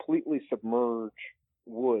you completely submerge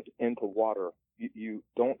wood into water, you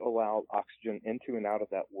don't allow oxygen into and out of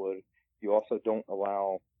that wood. You also don't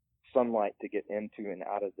allow sunlight to get into and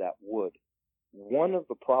out of that wood. One of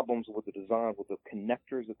the problems with the design, with the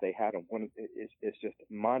connectors that they had, and it's just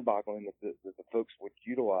mind-boggling that the folks would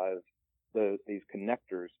utilize these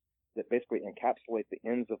connectors that basically encapsulate the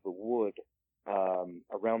ends of the wood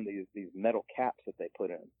around these metal caps that they put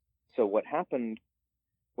in. So what happens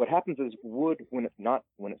is wood, when it's not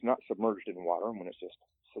submerged in water, when it's just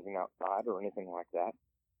sitting outside or anything like that,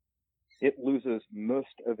 it loses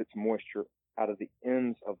most of its moisture out of the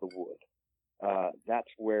ends of the wood.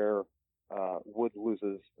 that's where wood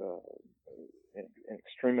loses an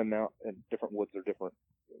extreme amount, and different woods are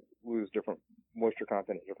lose different moisture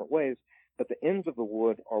content in different ways. But the ends of the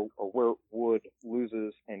wood are where wood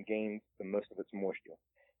loses and gains the most of its moisture.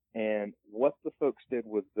 And what the folks did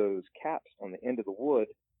with those caps on the end of the wood,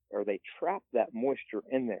 or they trapped that moisture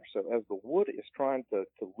in there. So as the wood is trying to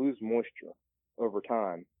lose moisture over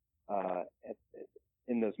time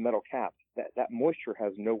in those metal caps, that moisture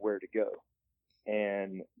has nowhere to go.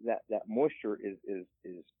 And that moisture is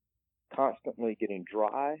constantly getting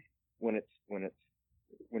dry when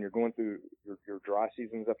you're going through your dry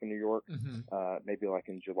seasons up in New York, maybe like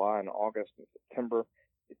in July and August and September,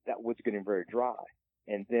 that wood's getting very dry.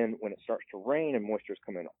 And then when it starts to rain and moisture is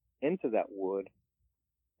coming into that wood,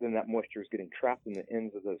 then that moisture is getting trapped in the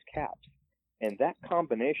ends of those caps. And that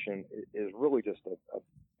combination is really just a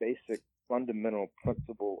basic fundamental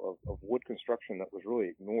principle of wood construction that was really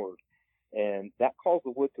ignored. And that caused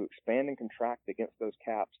the wood to expand and contract against those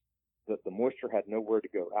caps, that the moisture had nowhere to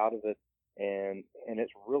go out of it. And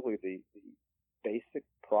it's really the basic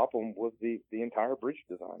problem with the entire bridge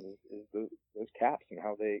design is those caps and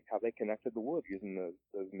how they connected the wood using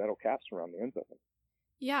those metal caps around the ends of it.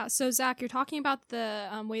 Yeah, so Zach, you're talking about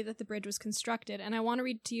the way that the bridge was constructed, and I want to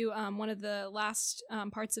read to you one of the last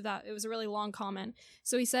parts of that. It was a really long comment.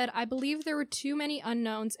 So he said, "I believe there were too many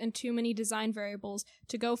unknowns and too many design variables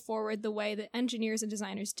to go forward the way that engineers and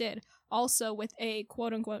designers did, also with a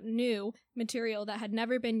quote-unquote new material that had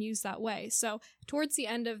never been used that way." So towards the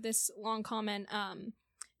end of this long comment,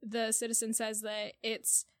 the citizen says that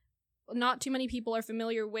it's not too many people are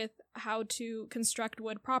familiar with how to construct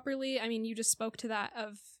wood properly. I mean, you just spoke to that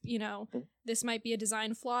of, this might be a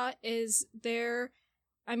design flaw. What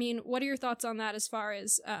are your thoughts on that as far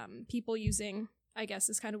as people using, I guess,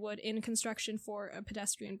 this kind of wood in construction for a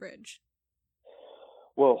pedestrian bridge?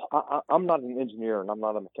 Well, I'm not an engineer, and I'm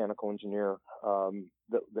not a mechanical engineer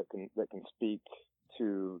that can speak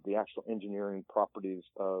to the actual engineering properties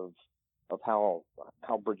of how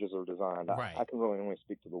bridges are designed. Right. I can really only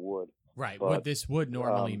speak to the wood. Right. But, this would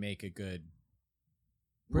normally make a good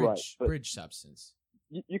bridge substance.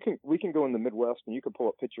 We can go in the Midwest and you can pull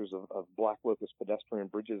up pictures of black locust pedestrian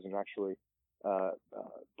bridges, and actually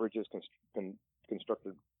bridges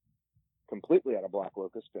constructed completely out of black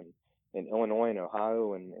locust in Illinois and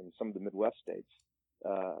Ohio and some of the Midwest states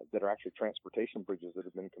that are actually transportation bridges that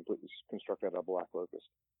have been completely constructed out of black locust.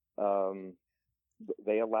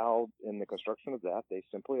 They allowed, in the construction of that, they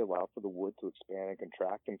simply allowed for the wood to expand and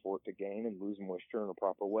contract and for it to gain and lose moisture in a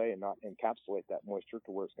proper way and not encapsulate that moisture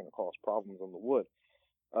to where it's going to cause problems on the wood.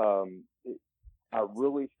 I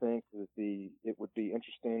really think that it would be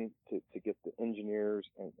interesting to get the engineers,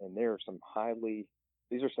 and there are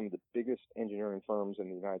these are some of the biggest engineering firms in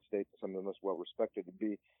the United States, some of the most well-respected. It'd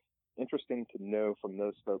be interesting to know from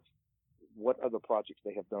those folks what other projects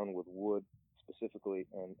they have done with wood specifically,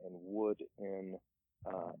 and wood in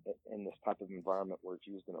this type of environment where it's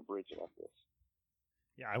used in a bridge like this.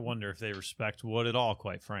 Yeah, I wonder if they respect wood at all,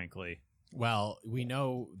 quite frankly. Well, we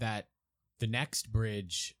know that the next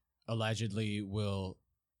bridge allegedly will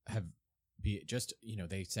be just,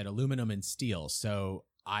 they said aluminum and steel. So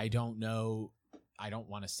I don't know. I don't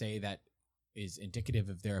want to say that is indicative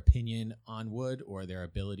of their opinion on wood or their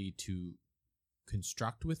ability to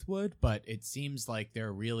construct with wood, but it seems like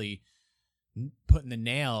they're really putting the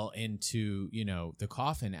nail into, the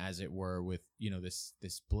coffin, as it were, with, this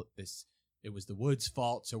it was the wood's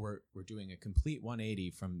fault. So we're doing a complete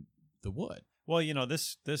 180 from the wood. Well,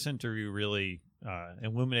 this interview really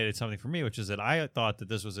illuminated something for me, which is that I thought that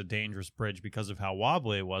this was a dangerous bridge because of how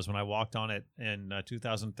wobbly it was when I walked on it in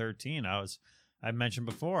 2013. I mentioned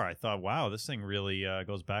before, I thought, wow, this thing really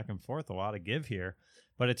goes back and forth, a lot of give here.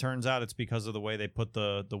 But it turns out it's because of the way they put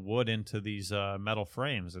the wood into these metal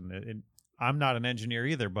frames. And I'm not an engineer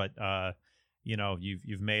either, but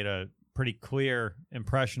you've made a pretty clear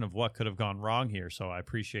impression of what could have gone wrong here. So I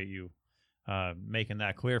appreciate you making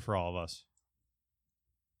that clear for all of us.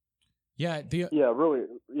 Yeah,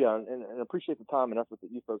 and appreciate the time and effort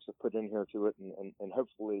that you folks have put in here to it, and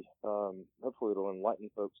hopefully it'll enlighten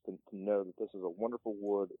folks to know that this is a wonderful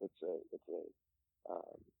wood. It's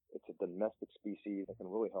a domestic species that can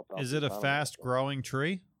really help out. Is it a fast-growing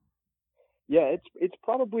tree? Yeah, it's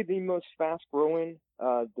probably the most fast-growing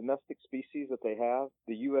domestic species that they have.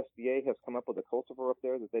 The USDA has come up with a cultivar up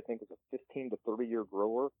there that they think is a 15 to 30-year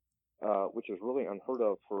grower, which is really unheard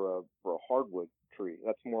of for a hardwood tree.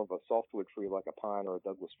 That's more of a softwood tree like a pine or a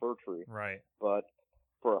Douglas fir tree. Right. But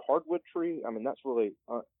for a hardwood tree, that's really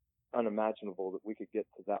unimaginable that we could get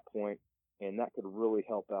to that point, and that could really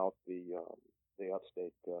help out the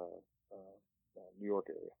upstate New York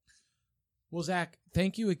area. Well, Zach,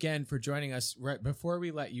 thank you again for joining us. Right before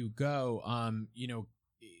we let you go,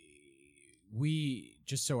 we,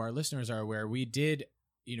 just so our listeners are aware, we did,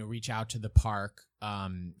 reach out to the park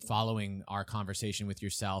following our conversation with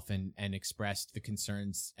yourself and expressed the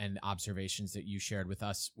concerns and observations that you shared with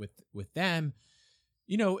us with them,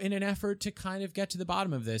 in an effort to kind of get to the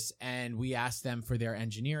bottom of this. And we asked them for their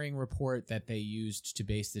engineering report that they used to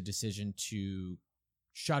base the decision to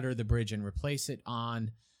shutter the bridge and replace it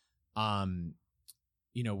on,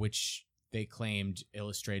 which they claimed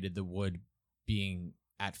illustrated the wood being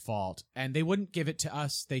at fault. And they wouldn't give it to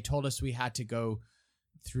us. They told us we had to go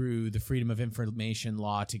through the Freedom of Information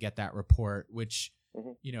law to get that report, which,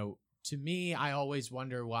 to me, I always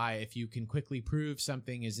wonder why, if you can quickly prove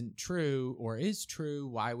something isn't true or is true,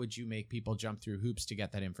 why would you make people jump through hoops to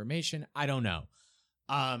get that information? I don't know.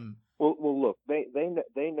 Well, look, they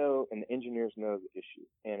know, and the engineers know the issue.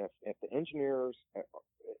 And if the engineers,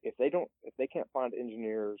 if they can't find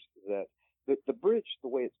engineers that the bridge, the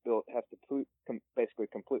way it's built, has to basically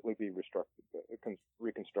completely be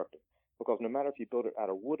reconstructed. Because no matter if you build it out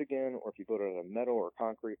of wood again, or if you build it out of metal or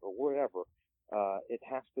concrete or whatever, it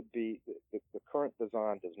has to be, the current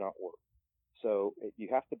design does not work. So you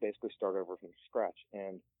have to basically start over from scratch.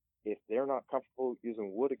 And if they're not comfortable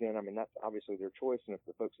using wood again, I mean, that's obviously their choice. And if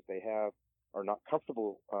the folks that they have are not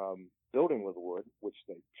comfortable building with wood, which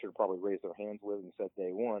they should probably raise their hands with and said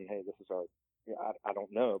day one, hey, this is our, I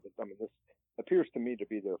don't know, but I mean, this appears to me to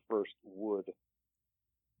be their first wood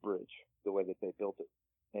bridge, the way that they built it.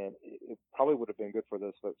 And it probably would have been good for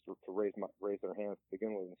those folks to raise their hands to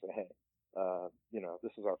begin with and say, hey,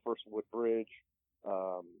 this is our first wood bridge.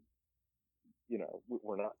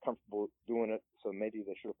 We're not comfortable doing it, so maybe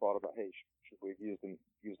they should have thought about, hey, should we have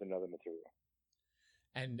used another material?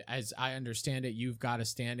 And as I understand it, you've got a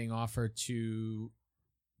standing offer to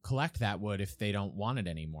collect that wood if they don't want it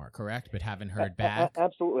anymore, correct? But haven't heard back?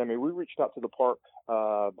 Absolutely. I mean, we reached out to the park,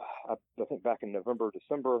 I think back in November,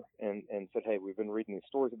 December, and said, hey, we've been reading these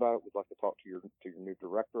stories about it. We'd like to talk to your new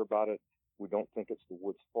director about it. We don't think it's the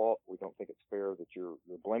wood's fault. We don't think it's fair that you're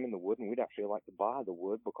blaming the wood, and we'd actually like to buy the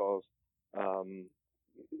wood because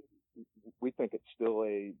we think it's still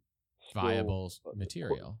a viable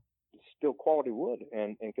material, still quality wood,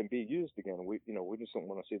 and can be used again. We just don't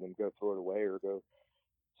want to see them go throw it away or go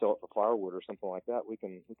sell it for firewood or something like that. We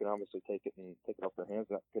can obviously take it off their hands.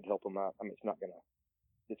 That could help them out. I mean,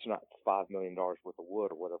 it's not $5 million worth of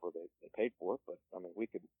wood or whatever they paid for it, but I mean, we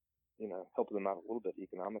could help them out a little bit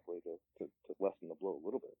economically to lessen the blow a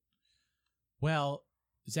little bit. Well,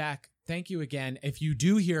 Zach, thank you again. If you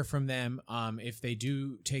do hear from them, if they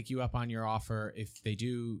do take you up on your offer, if they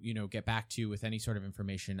do, get back to you with any sort of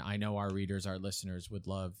information, I know our readers, our listeners would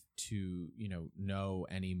love to, know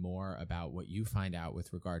any more about what you find out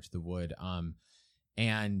with regard to the wood.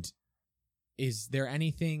 And is there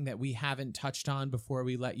anything that we haven't touched on before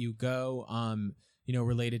we let you go,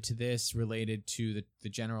 related to this, related to the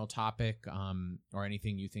general topic, or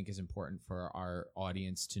anything you think is important for our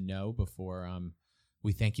audience to know before,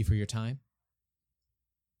 we thank you for your time?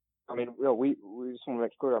 I mean, we just want to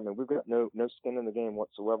make clear. I mean, we've got no skin in the game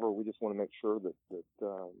whatsoever. We just want to make sure that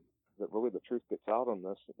really the truth gets out on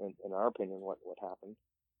this, in our opinion, what happened,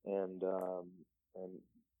 and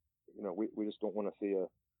we just don't want to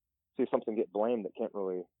see something get blamed that can't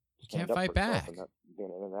really. You can't fight back. And that's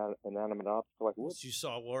an inanimate object like wood. You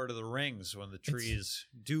saw Lord of the Rings when the trees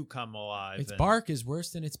do come alive. Its bark is worse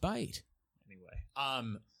than its bite.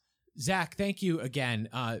 Anyway. Zach, thank you again.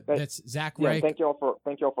 That's Zach Reich. Thank y'all for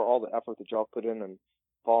all the effort that y'all put in and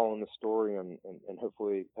following the story, and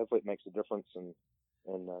hopefully it makes a difference. And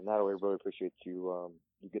Natalie, I really appreciate you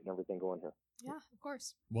getting everything going here. Yeah, of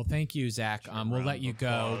course. Well, thank you, Zach. We'll let you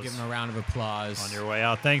go. Give him a round of applause. On your way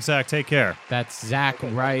out. Thanks, Zach. Take care. That's Zach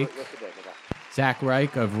Reich. Zach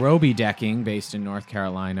Reich of Roby Decking, based in North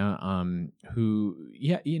Carolina, who,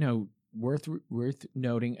 worth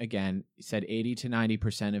noting again, said 80 to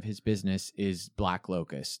 90% of his business is black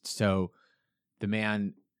locust. So the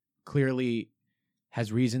man clearly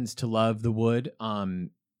has reasons to love the wood.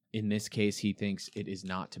 In this case, he thinks it is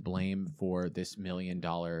not to blame for this $1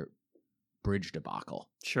 million bridge debacle.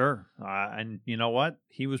 Sure. And you know what?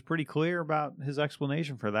 He was pretty clear about his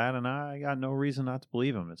explanation for that, and I got no reason not to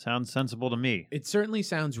believe him. It sounds sensible to me. It certainly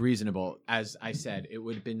sounds reasonable. As I said, it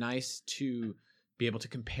would have been nice to be able to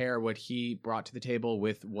compare what he brought to the table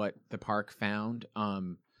with what the park found.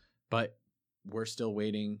 But we're still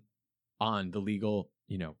waiting on the legal,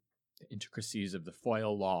 intricacies of the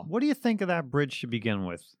FOIL law. What do you think of that bridge to begin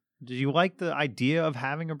with? Did you like the idea of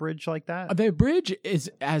having a bridge like that? The bridge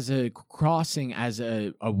is as a crossing, as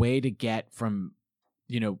a way to get from,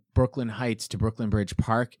 Brooklyn Heights to Brooklyn Bridge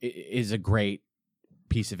Park is a great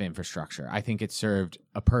piece of infrastructure. I think it served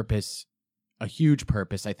a purpose, a huge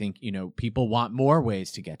purpose. I think, people want more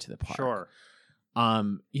ways to get to the park. Sure.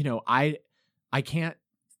 I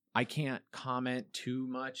can't comment too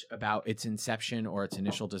much about its inception or its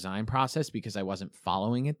initial design process because I wasn't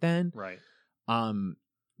following it then. Right.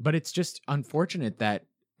 But it's just unfortunate that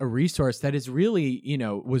a resource that is really,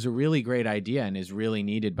 was a really great idea and is really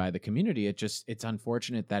needed by the community. It's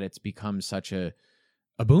unfortunate that it's become such a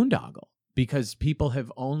boondoggle because people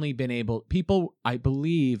have only been I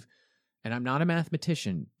believe, and I'm not a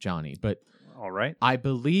mathematician, Johnny, but all right. I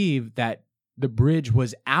believe that the bridge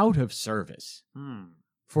was out of service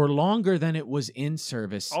for longer than it was in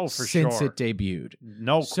service since it debuted.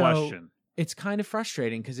 No question. It's kind of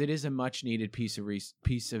frustrating because it is a much needed piece of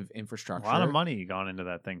infrastructure. A lot of money gone into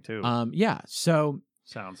that thing too. Yeah. So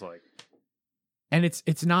sounds like, and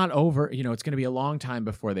it's not over. It's going to be a long time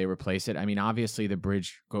before they replace it. I mean, obviously the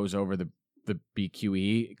bridge goes over the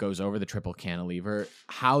BQE, goes over the triple cantilever.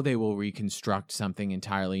 How they will reconstruct something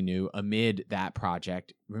entirely new amid that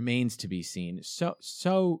project remains to be seen.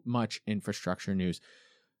 So much infrastructure news,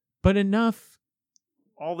 but enough.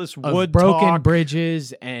 All this of wood broken talk,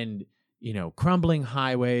 bridges and crumbling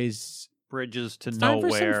highways, bridges to it's nowhere.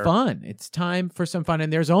 Time for some fun. It's time for some fun,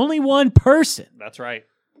 and there's only one person. That's right.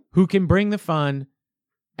 Who can bring the fun,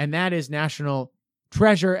 and that is National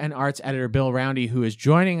Treasure and Arts editor Bill Roundy, who is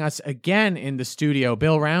joining us again in the studio.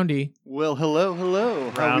 Bill Roundy. Well, hello.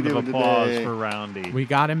 How Round we of doing applause today? for Roundy. We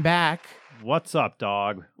got him back. What's up,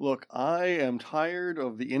 dog? Look, I am tired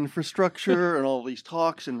of the infrastructure and all these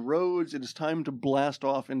talks and roads. It is time to blast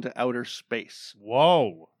off into outer space.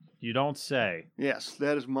 Whoa. You don't say. Yes,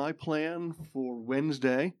 that is my plan for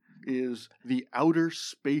Wednesday, is the Outer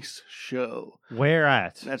Space Show. Where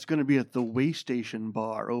at? That's going to be at the Way Station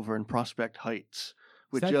Bar over in Prospect Heights.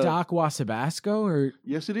 Is that Doc Wasabasco? Or?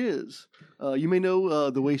 Yes, it is. You may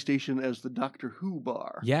know the Way Station as the Doctor Who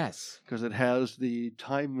Bar. Yes. Because it has the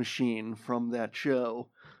time machine from that show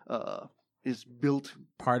is built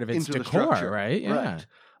part of its into decor, the structure. right? Yeah.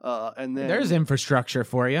 Right. And then there's infrastructure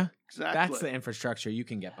for you. Exactly. That's the infrastructure you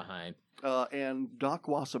can get behind. And Doc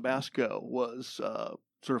Wasabasco was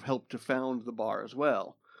sort of helped to found the bar as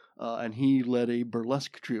well. And he led a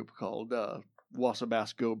burlesque troupe called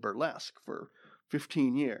Wasabasco Burlesque for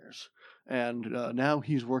 15 years. And now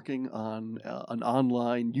he's working on an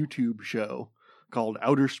online YouTube show called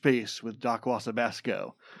Outer Space with Doc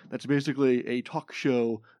Wasabasco. That's basically a talk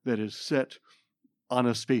show that is set on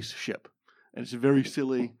a spaceship. And it's very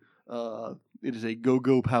silly. It is a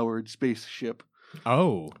go-go powered spaceship.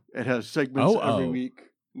 Oh. It has segments every week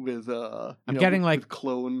with I'm getting like with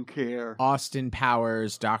clone care. Austin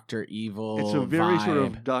Powers, Dr. Evil. It's a very vibe. sort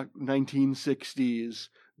of 1960s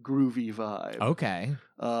groovy vibe. Okay.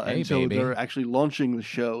 And so they're actually launching the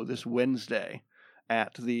show this Wednesday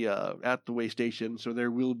at the Way Station. So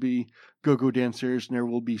there will be go-go dancers and there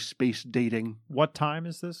will be space dating. What time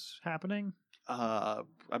is this happening?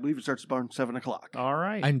 I believe it starts around 7:00. All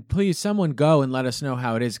right. And please, someone go and let us know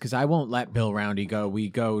how it is, because I won't let Bill Roundy go. We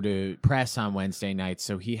go to press on Wednesday nights,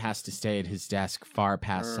 so he has to stay at his desk far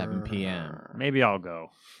past 7 p.m. Maybe I'll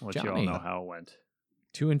go. Let you all Johnny. know how it went.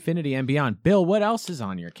 To infinity and beyond. Bill, what else is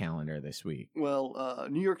on your calendar this week? Well,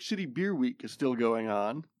 New York City Beer Week is still going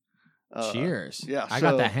on. Cheers. Yeah, I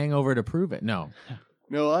got the hangover to prove it. No.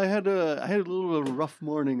 No, I had a little of a rough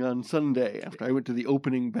morning on Sunday after I went to the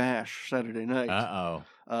opening bash Saturday night.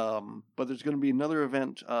 But there's going to be another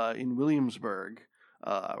event in Williamsburg.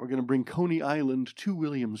 We're going to bring Coney Island to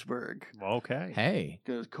Williamsburg. Okay. Hey.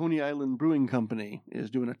 Because Coney Island Brewing Company is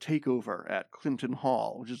doing a takeover at Clinton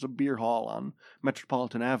Hall, which is a beer hall on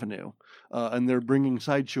Metropolitan Avenue. And they're bringing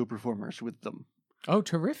sideshow performers with them. Oh,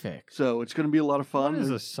 terrific. So it's going to be a lot of fun. What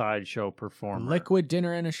is a sideshow performer? Liquid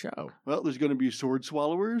dinner and a show. Well, there's going to be sword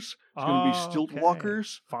swallowers. There's going to be stilt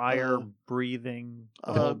walkers. Fire breathing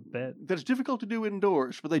a little bit. That's difficult to do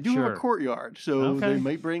indoors, but they do have a courtyard, so they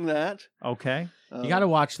might bring that. Okay. You got to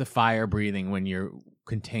watch the fire breathing when you're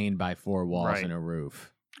contained by four walls and a roof.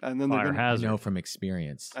 And then fire hazard. I know from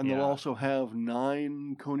experience. And they'll also have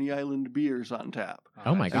 9 Coney Island beers on tap.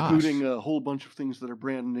 Oh my gosh. Including a whole bunch of things that are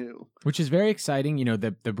brand new. Which is very exciting. You know,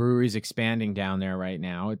 the brewery's expanding down there right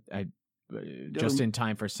now. Just in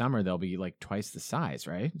time for summer, they'll be like twice the size,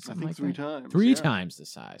 right? Something I think like 3 times. 3 times the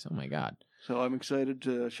size. Oh my God. So I'm excited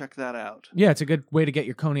to check that out. Yeah, it's a good way to get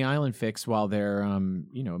your Coney Island fix while they're,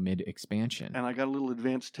 mid expansion. And I got a little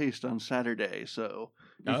advanced taste on Saturday, so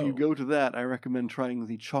if you go to that, I recommend trying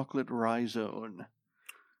the Chocolate Rhizone.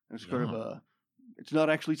 It's sort of it's not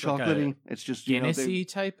actually chocolatey. It's just Guinness-y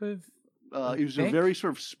type of. It was a thick? very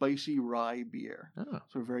sort of spicy rye beer. Oh,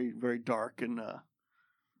 So very, very dark and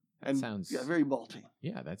sounds very malty.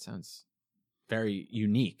 Yeah, that sounds very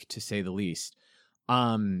unique to say the least.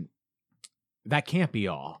 That can't be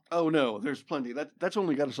all. Oh no, there's plenty. That's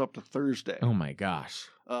only got us up to Thursday. Oh my gosh.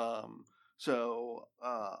 So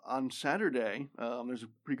on Saturday, there's a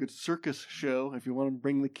pretty good circus show if you want to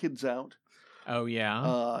bring the kids out. Oh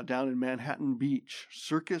yeah. Down in Manhattan Beach,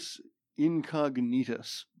 Circus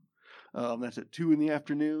Incognitus. That's at 2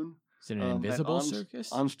 p.m. Is it an invisible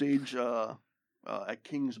circus? On stage at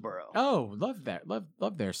Kingsborough. Oh, love that.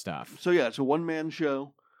 Love their stuff. So yeah, it's a one-man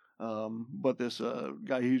show. But this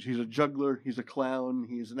guy, he's a juggler, he's a clown,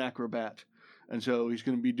 he's an acrobat, and so he's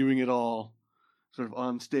going to be doing it all sort of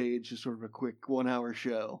on stage, just sort of a quick 1-hour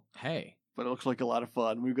show. Hey. But it looks like a lot of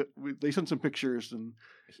fun. They sent some pictures, and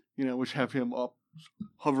which have him up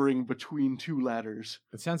hovering between 2 ladders.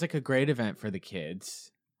 It sounds like a great event for the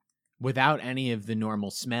kids, without any of the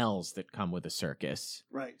normal smells that come with a circus.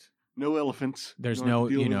 Right. No elephants. There's Don't have no,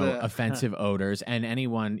 to deal with that. offensive odors. And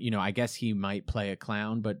anyone, I guess he might play a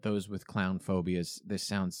clown, but those with clown phobias, this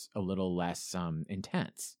sounds a little less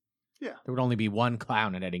intense. Yeah. There would only be one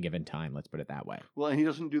clown at any given time, let's put it that way. Well, and he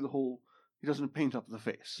doesn't do he doesn't paint up the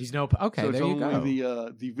face. He's okay, so there you go. it's only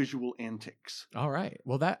the visual antics. All right.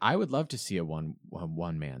 Well, I would love to see a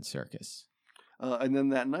one-man circus. And then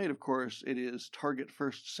that night, of course, it is Target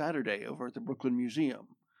First Saturday over at the Brooklyn Museum.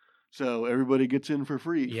 So everybody gets in for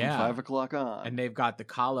free from 5 o'clock on. And they've got the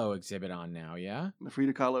Kahlo exhibit on now, yeah? The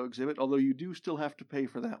Frida Kahlo exhibit, although you do still have to pay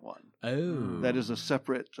for that one. Oh. That is a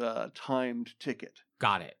separate timed ticket.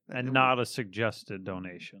 Got it. And not a suggested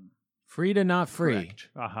donation. Frida, not free.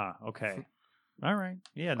 Correct. Okay. All right.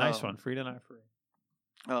 Yeah, nice one. Frida, not free.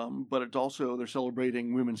 But it's also, they're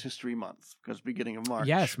celebrating Women's History Month because beginning of March.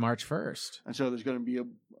 Yes, March 1st. And so there's going to be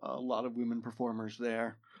a lot of women performers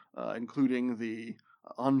there, including the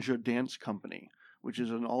Anja Dance Company, which is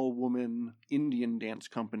an all-woman Indian dance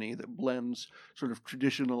company that blends sort of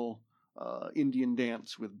traditional Indian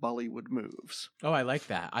dance with Bollywood moves. Oh, I like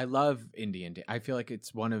that. I love Indian dance. I feel like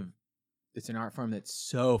it's an art form that's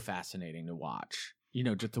so fascinating to watch.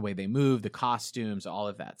 Just the way they move, the costumes, all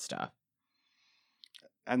of that stuff.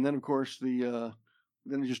 And then, of course, then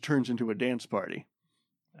it just turns into a dance party.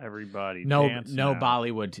 Everybody no dance now.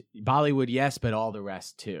 Bollywood, yes, but all the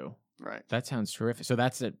rest too. Right. That sounds terrific. So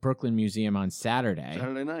that's at Brooklyn Museum on Saturday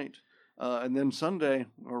night. And then Sunday,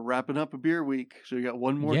 we're wrapping up a beer week, so you got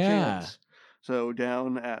one more chance. So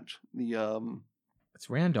down at the it's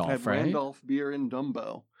Randolph, right? Randolph Beer in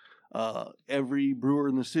Dumbo. Every brewer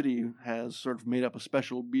in the city has sort of made up a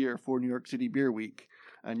special beer for New York City Beer Week,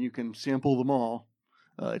 and you can sample them all.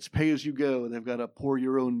 It's pay as you go. They've got a pour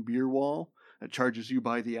your own beer wall that charges you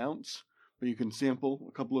by the ounce, but you can sample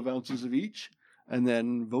a couple of ounces of each, and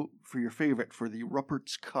then vote for your favorite for the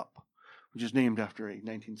Rupert's Cup, which is named after a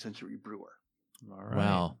 19th century brewer. All right.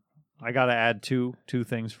 Well, I got to add two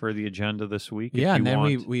things for the agenda this week. Yeah, and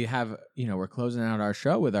then we have, we're closing out our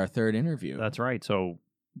show with our third interview. That's right. So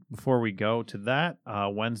before we go to that,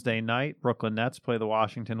 Wednesday night, Brooklyn Nets play the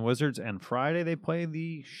Washington Wizards, and Friday they play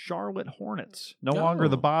the Charlotte Hornets, no longer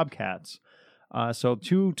the Bobcats. So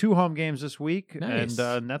two home games this week, nice.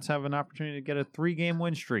 And Nets have an opportunity to get a 3-game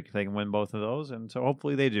win streak if they can win both of those, and so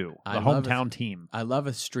hopefully they do. The hometown team. I love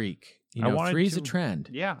a streak. Three's a trend.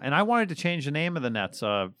 Yeah, and I wanted to change the name of the Nets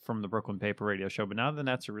from the Brooklyn Paper Radio Show, but now the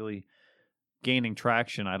Nets are really gaining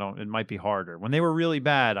traction. It might be harder. When they were really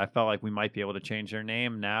bad, I felt like we might be able to change their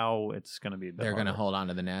name. Now it's going to be a bit They're going to harder. hold on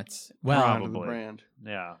to the Nets. Well, Probably. the brand.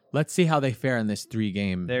 Yeah. Let's see how they fare in this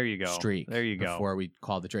 3-game There you go. streak. There you go. Before we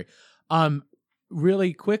call the trade.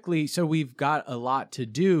 Really quickly, so we've got a lot to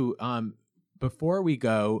do. Before we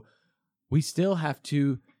go, we still have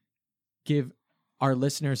to give our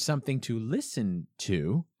listeners something to listen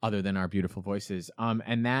to other than our beautiful voices.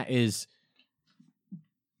 And that is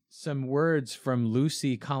some words from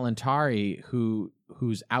Lucy Kalantari,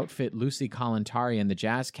 whose outfit Lucy Kalantari and the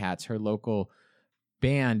Jazz Cats, her local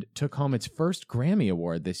band, took home its first Grammy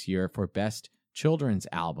Award this year for Best Children's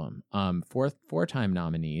Album. Four-time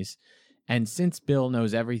nominees. And since Bill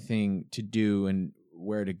knows everything to do and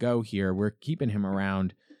where to go here, we're keeping him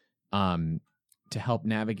around to help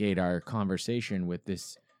navigate our conversation with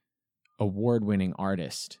this award-winning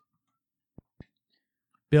artist.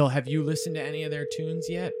 Bill, have you listened to any of their tunes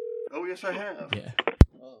yet? Oh, yes, I have. Yeah.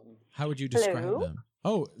 How would you describe them?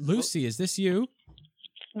 Oh, Lucy, is this you?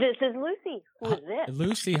 This is Lucy. Who is this?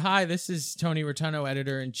 Lucy, hi. This is Tony Rotuno,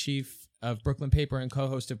 editor-in-chief of Brooklyn Paper and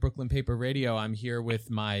co-host of Brooklyn Paper Radio. I'm here with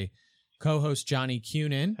my co-host Johnny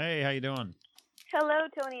Cunin. Hey, how you doing? Hello,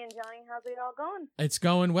 Tony and Johnny. How's it all going? It's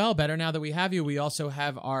going well. Better now that we have you. We also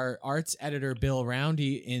have our arts editor, Bill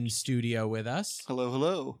Roundy, in studio with us. Hello,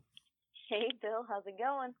 hello. Hey, Bill. How's it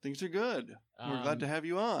going? Things are good. We're glad to have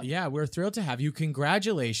you on. Yeah, we're thrilled to have you.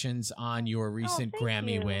 Congratulations on your recent thank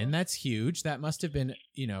Grammy you. win. That's huge. That must have been,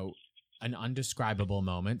 an undescribable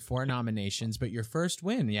moment. 4 nominations, but your first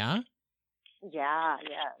win, yeah? Yeah.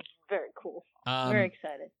 Very cool. Very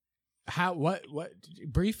excited. What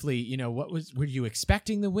briefly, were you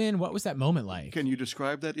expecting the win? What was that moment like? Can you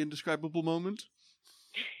describe that indescribable moment?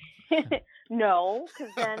 No,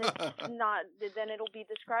 because then it's not. Then it'll be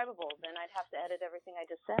describable. Then I'd have to edit everything I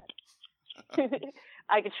just said.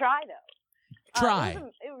 I could try though. Try.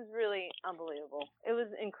 It was really unbelievable. It was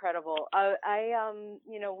incredible.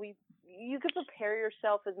 You could prepare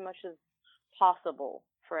yourself as much as possible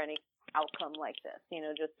for any outcome like this.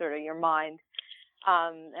 Just sort of your mind.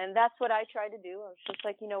 And that's what I tried to do. I was just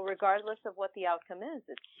like, regardless of what the outcome is,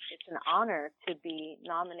 it's an honor to be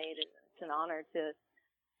nominated. It's an honor to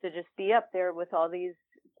just be up there with all these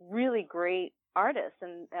really great artists.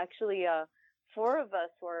 And actually, 4 of us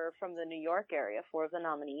were from the New York area, 4 of the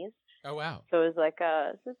nominees. Oh, wow. So it was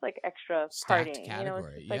like extra Stacked partying.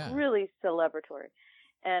 category, It's like really celebratory.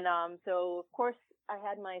 And so of course I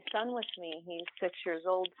had my son with me. He's 6 years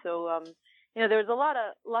old. So there was a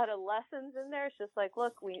lot of lessons in there. It's just like,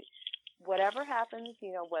 look, whatever happens,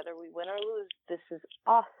 whether we win or lose, this is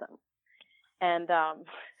awesome. And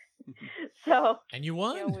so and you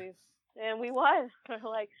won. We won. We're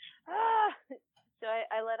like, ah. So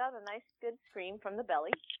I let out a nice good scream from the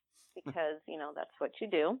belly because that's what you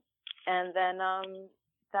do. And then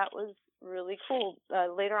that was really cool.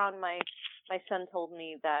 Later on, my son told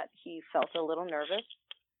me that he felt a little nervous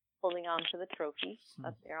holding on to the trophy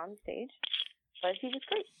up there on stage, but he was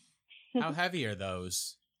great. How heavy are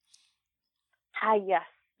those?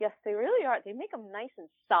 Yes, they really are. They make them nice and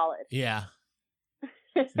solid. Yeah.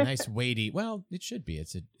 It's a nice weighty. Well, it should be.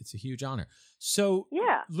 It's a huge honor. So,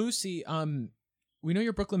 yeah, Lucy, we know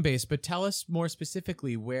you're Brooklyn based, but tell us more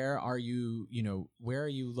specifically, where are you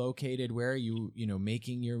located? Where are you,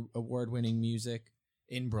 making your award-winning music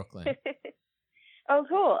in Brooklyn? Oh,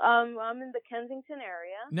 cool. I'm in the Kensington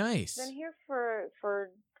area. Nice. Been here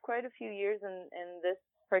for quite a few years in this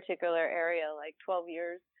particular area, like 12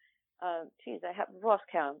 years. I have lost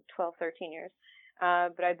count, 12, 13 years.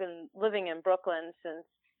 But I've been living in Brooklyn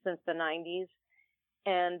since the 90s.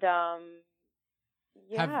 And,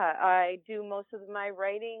 I do most of my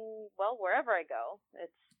writing, wherever I go.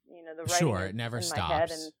 It's, the writing sure, it never in stops. my head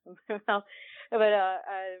but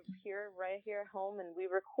right here at home, and we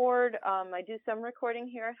record. I do some recording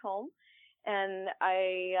here at home, and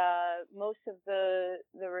most of the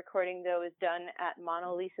recording though is done at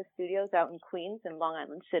Mona Lisa Studios out in Queens in Long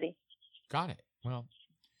Island City. Got it. Well,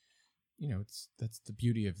 that's the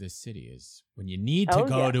beauty of this city is when you need to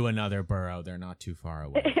go to another borough, they're not too far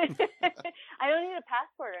away. I don't need a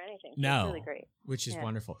passport or anything. So it's really great. Which is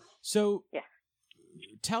wonderful. So,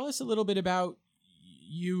 tell us a little bit about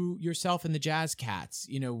yourself and the Jazz Cats.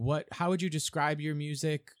 How would you describe your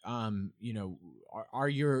music?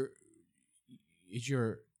 Is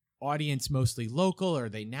your audience mostly local? Are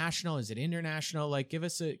they national? Is it international? Like, give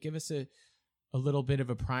us a little bit of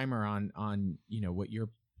a primer on what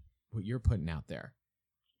you're putting out there.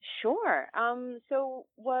 Sure. So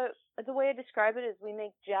the way I describe it is we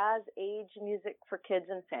make jazz age music for kids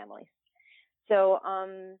and families. So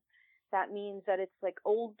that means that it's like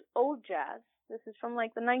old jazz. This is from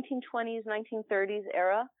like the 1920s, 1930s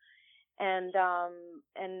era. And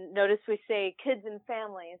notice we say kids and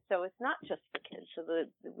families, so it's not just for kids. So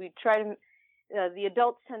we try to the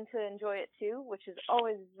adults tend to enjoy it too, which is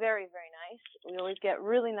always very, very nice. We always get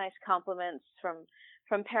really nice compliments from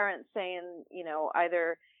parents saying,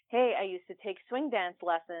 either, hey, I used to take swing dance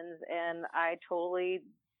lessons and I totally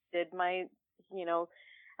did my,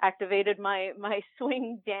 activated my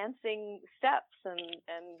swing dancing steps and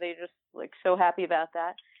they just like so happy about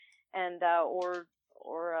that. And, or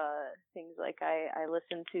things like I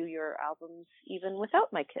listen to your albums even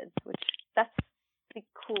without my kids, which that's the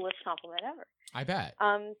coolest compliment ever. I bet.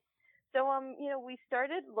 We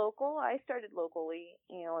started local. I started locally,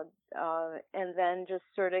 and then just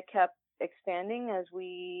sort of kept expanding as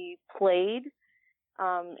we played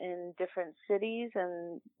in different cities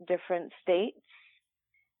and different states.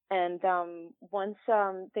 And once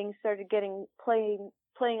things started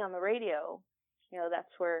playing on the radio,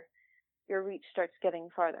 that's where your reach starts getting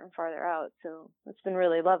farther and farther out. So it's been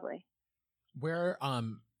really lovely. Where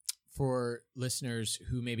for listeners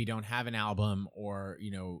who maybe don't have an album or,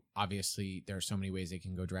 obviously there are so many ways they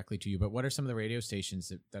can go directly to you, but what are some of the radio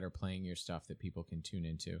stations that are playing your stuff that people can tune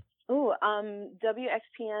into? Ooh,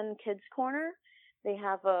 WXPN Kids Corner. They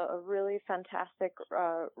have a really fantastic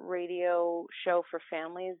radio show for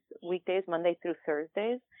families weekdays, Monday through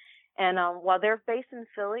Thursdays. And while they're based in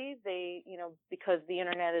Philly, they, because the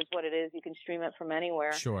internet is what it is, you can stream it from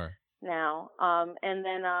anywhere. Sure. Now, and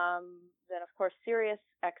then of course Sirius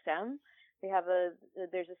XM. They have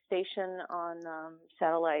there's a station on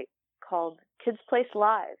satellite called Kids Place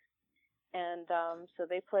Live, and so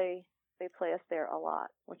they play us there a lot,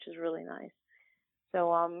 which is really nice.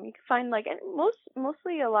 So you can find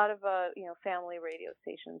mostly a lot of family radio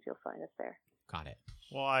stations. You'll find us there. Got it.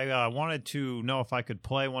 Well, I wanted to know if I could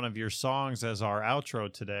play one of your songs as our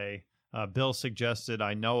outro today. Bill suggested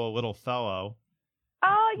 "I Know a Little Fellow."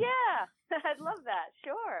 Oh yeah, I'd love that.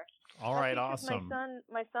 Sure. All right, awesome.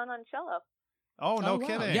 My son on cello. Oh, no wow.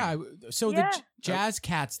 kidding. Yeah. So the Jazz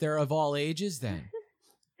Cats, they're of all ages then.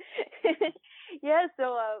 Yeah.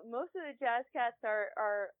 So most of the Jazz Cats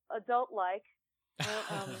are adult-like.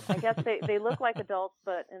 I guess they look like adults,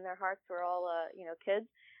 but in their hearts we're all kids.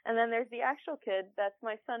 And then there's the actual kid. That's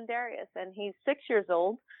my son Darius, and he's 6 years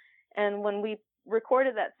old. And when we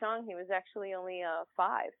recorded that song, he was actually only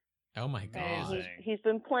 5. Oh my God! And he's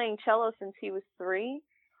been playing cello since he was 3,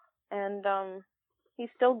 and he's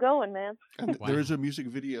still going, man. And there is a music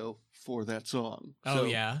video for that song. Oh so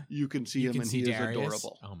yeah, you can see him, and he Darius. is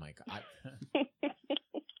adorable. Oh my God.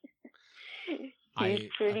 He's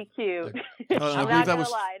pretty cute. I I'm believe not that gonna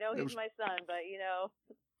was- lie. I know it he's was- my son, but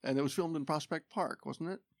And it was filmed in Prospect Park, wasn't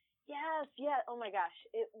it? Yes, yeah. Oh my gosh,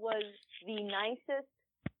 it was the nicest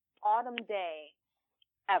autumn day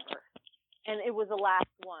ever, and it was the last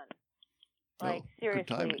one. Like Good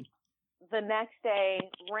seriously, timing. the next day,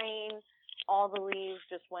 rain. All the leaves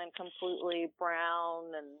just went completely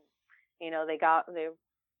brown, and they were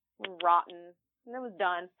rotten, and it was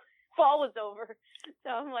done. Fall was over,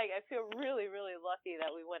 so I'm like, I feel really, really lucky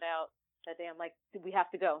that we went out that day. I'm like, we have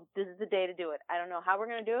to go. This is the day to do it. I don't know how we're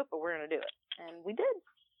gonna do it, but we're gonna do it, and we did.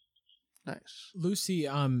 Nice. Lucy,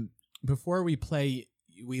 before we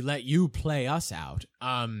let you play us out.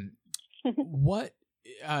 What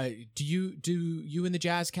do you and the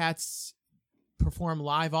Jazz Cats perform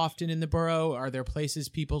live often in the borough? Are there places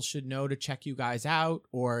people should know to check you guys out,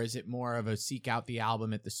 or is it more of a seek out the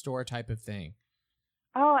album at the store type of thing?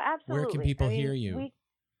 Oh, absolutely. Where can people hear you?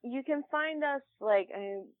 You can find us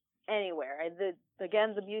anywhere. The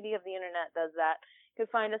beauty of the internet does that. You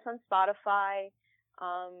can find us on Spotify,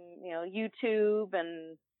 YouTube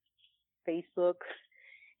and Facebook.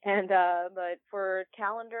 And but for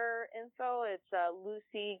calendar info, it's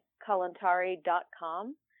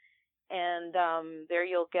lucykalantari.com. And there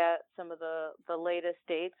you'll get some of the latest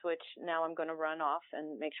dates, which now I'm going to run off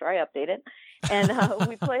and make sure I update it. And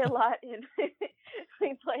we play a lot in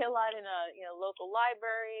local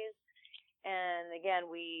libraries. And again,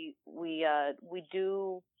 we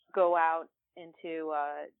do go out into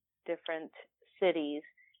different cities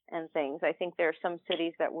and things. I think there are some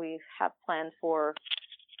cities that we have planned for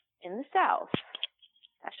in the South.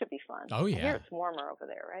 That should be fun. Oh yeah, I hear it's warmer over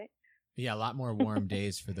there, right? Yeah, a lot more warm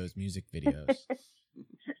days for those music videos.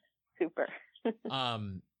 Super.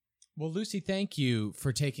 Well, Lucy, thank you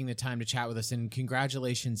for taking the time to chat with us, and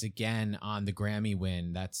congratulations again on the Grammy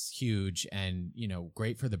win. That's huge, and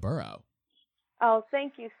great for the borough. Oh,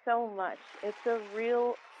 thank you so much. It's a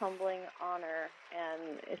real humbling honor,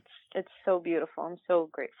 and it's so beautiful. I'm so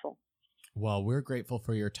grateful. Well, we're grateful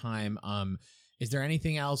for your time. Is there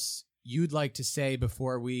anything else you'd like to say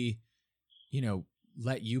before we,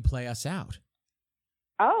 let you play us out?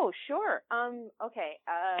 Oh, sure. Okay.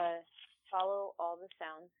 Follow all the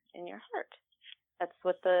sounds in your heart. That's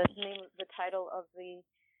what the title of the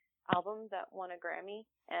album that won a Grammy,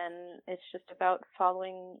 and it's just about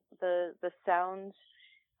following the sounds,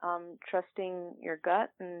 trusting your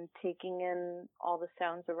gut, and taking in all the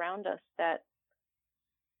sounds around us that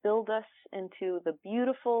build us into the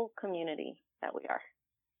beautiful community that we are.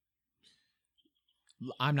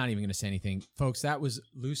 I'm not even going to say anything. Folks, that was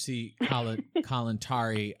Lucy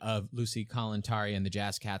Kalantari of Lucy Kalantari and the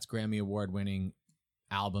Jazz Cats Grammy Award-winning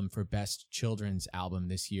album for Best Children's Album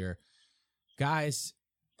this year. Guys,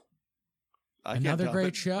 another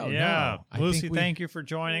great show. Yeah. No, Lucy, thank you for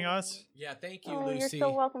joining us. Yeah, thank you, Oh, Lucy. you're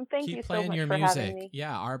so welcome. Thank Keep you so playing much your for music. having me.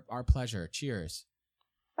 Yeah, our pleasure. Cheers.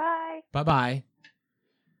 Bye. Bye-bye.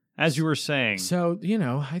 As you were saying. So,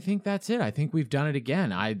 I think that's it. I think we've done it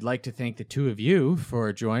again. I'd like to thank the two of you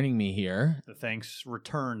for joining me here. The thanks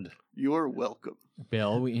returned. You're welcome.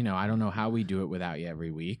 Bill, I don't know how we do it without you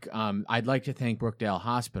every week. I'd like to thank Brookdale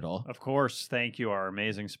Hospital. Of course. Thank you, our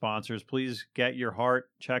amazing sponsors. Please get your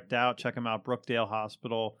heart checked out. Check them out,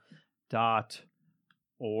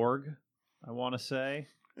 brookdalehospital.org, I want to say.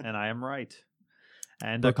 and I am right.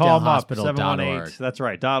 And Brookdale call them up, Hospital.org. 718. That's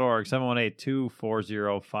right, .org,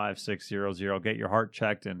 718-240-5600. Get your heart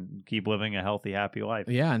checked and keep living a healthy, happy life.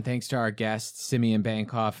 Yeah, and thanks to our guests, Simeon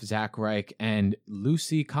Bankoff, Zach Reich, and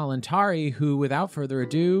Lucy Kalantari, who, without further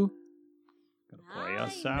ado, Gonna play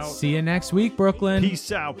us out. see you next week, Brooklyn.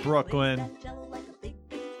 Peace out, Brooklyn.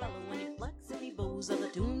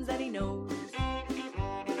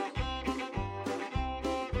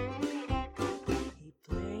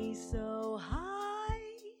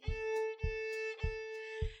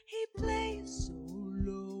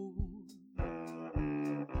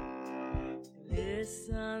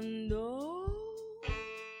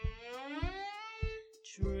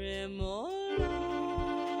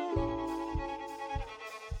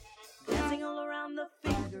 Dancing all around the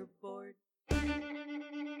fingerboard.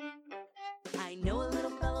 I know a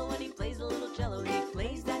little fellow when he plays a little cello. He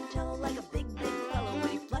plays that cello like a big, big fellow. When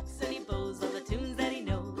he plucks and he bows all the tunes that he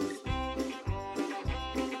knows.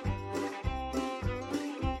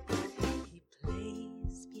 He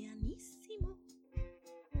plays pianissimo.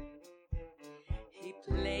 He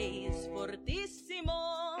plays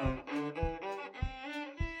fortissimo.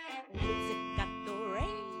 Pizzicato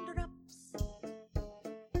raindrops.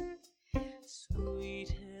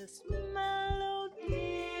 Sweetest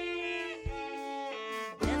melody.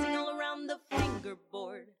 Dancing all around the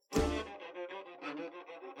fingerboard.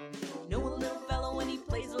 Know a little fellow when he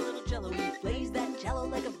plays a little cello. He plays that cello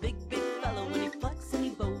like a big, big fellow. When he plucks and he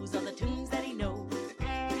bows all the tunes that he knows.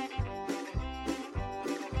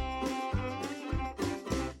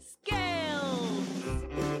 Scales.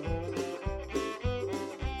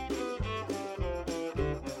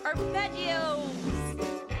 Arpeggios.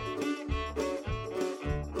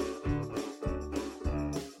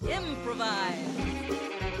 Improvise.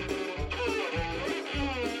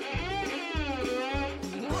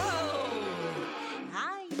 Whoa!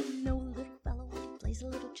 I know a little fellow when he plays a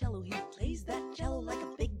little cello. He plays that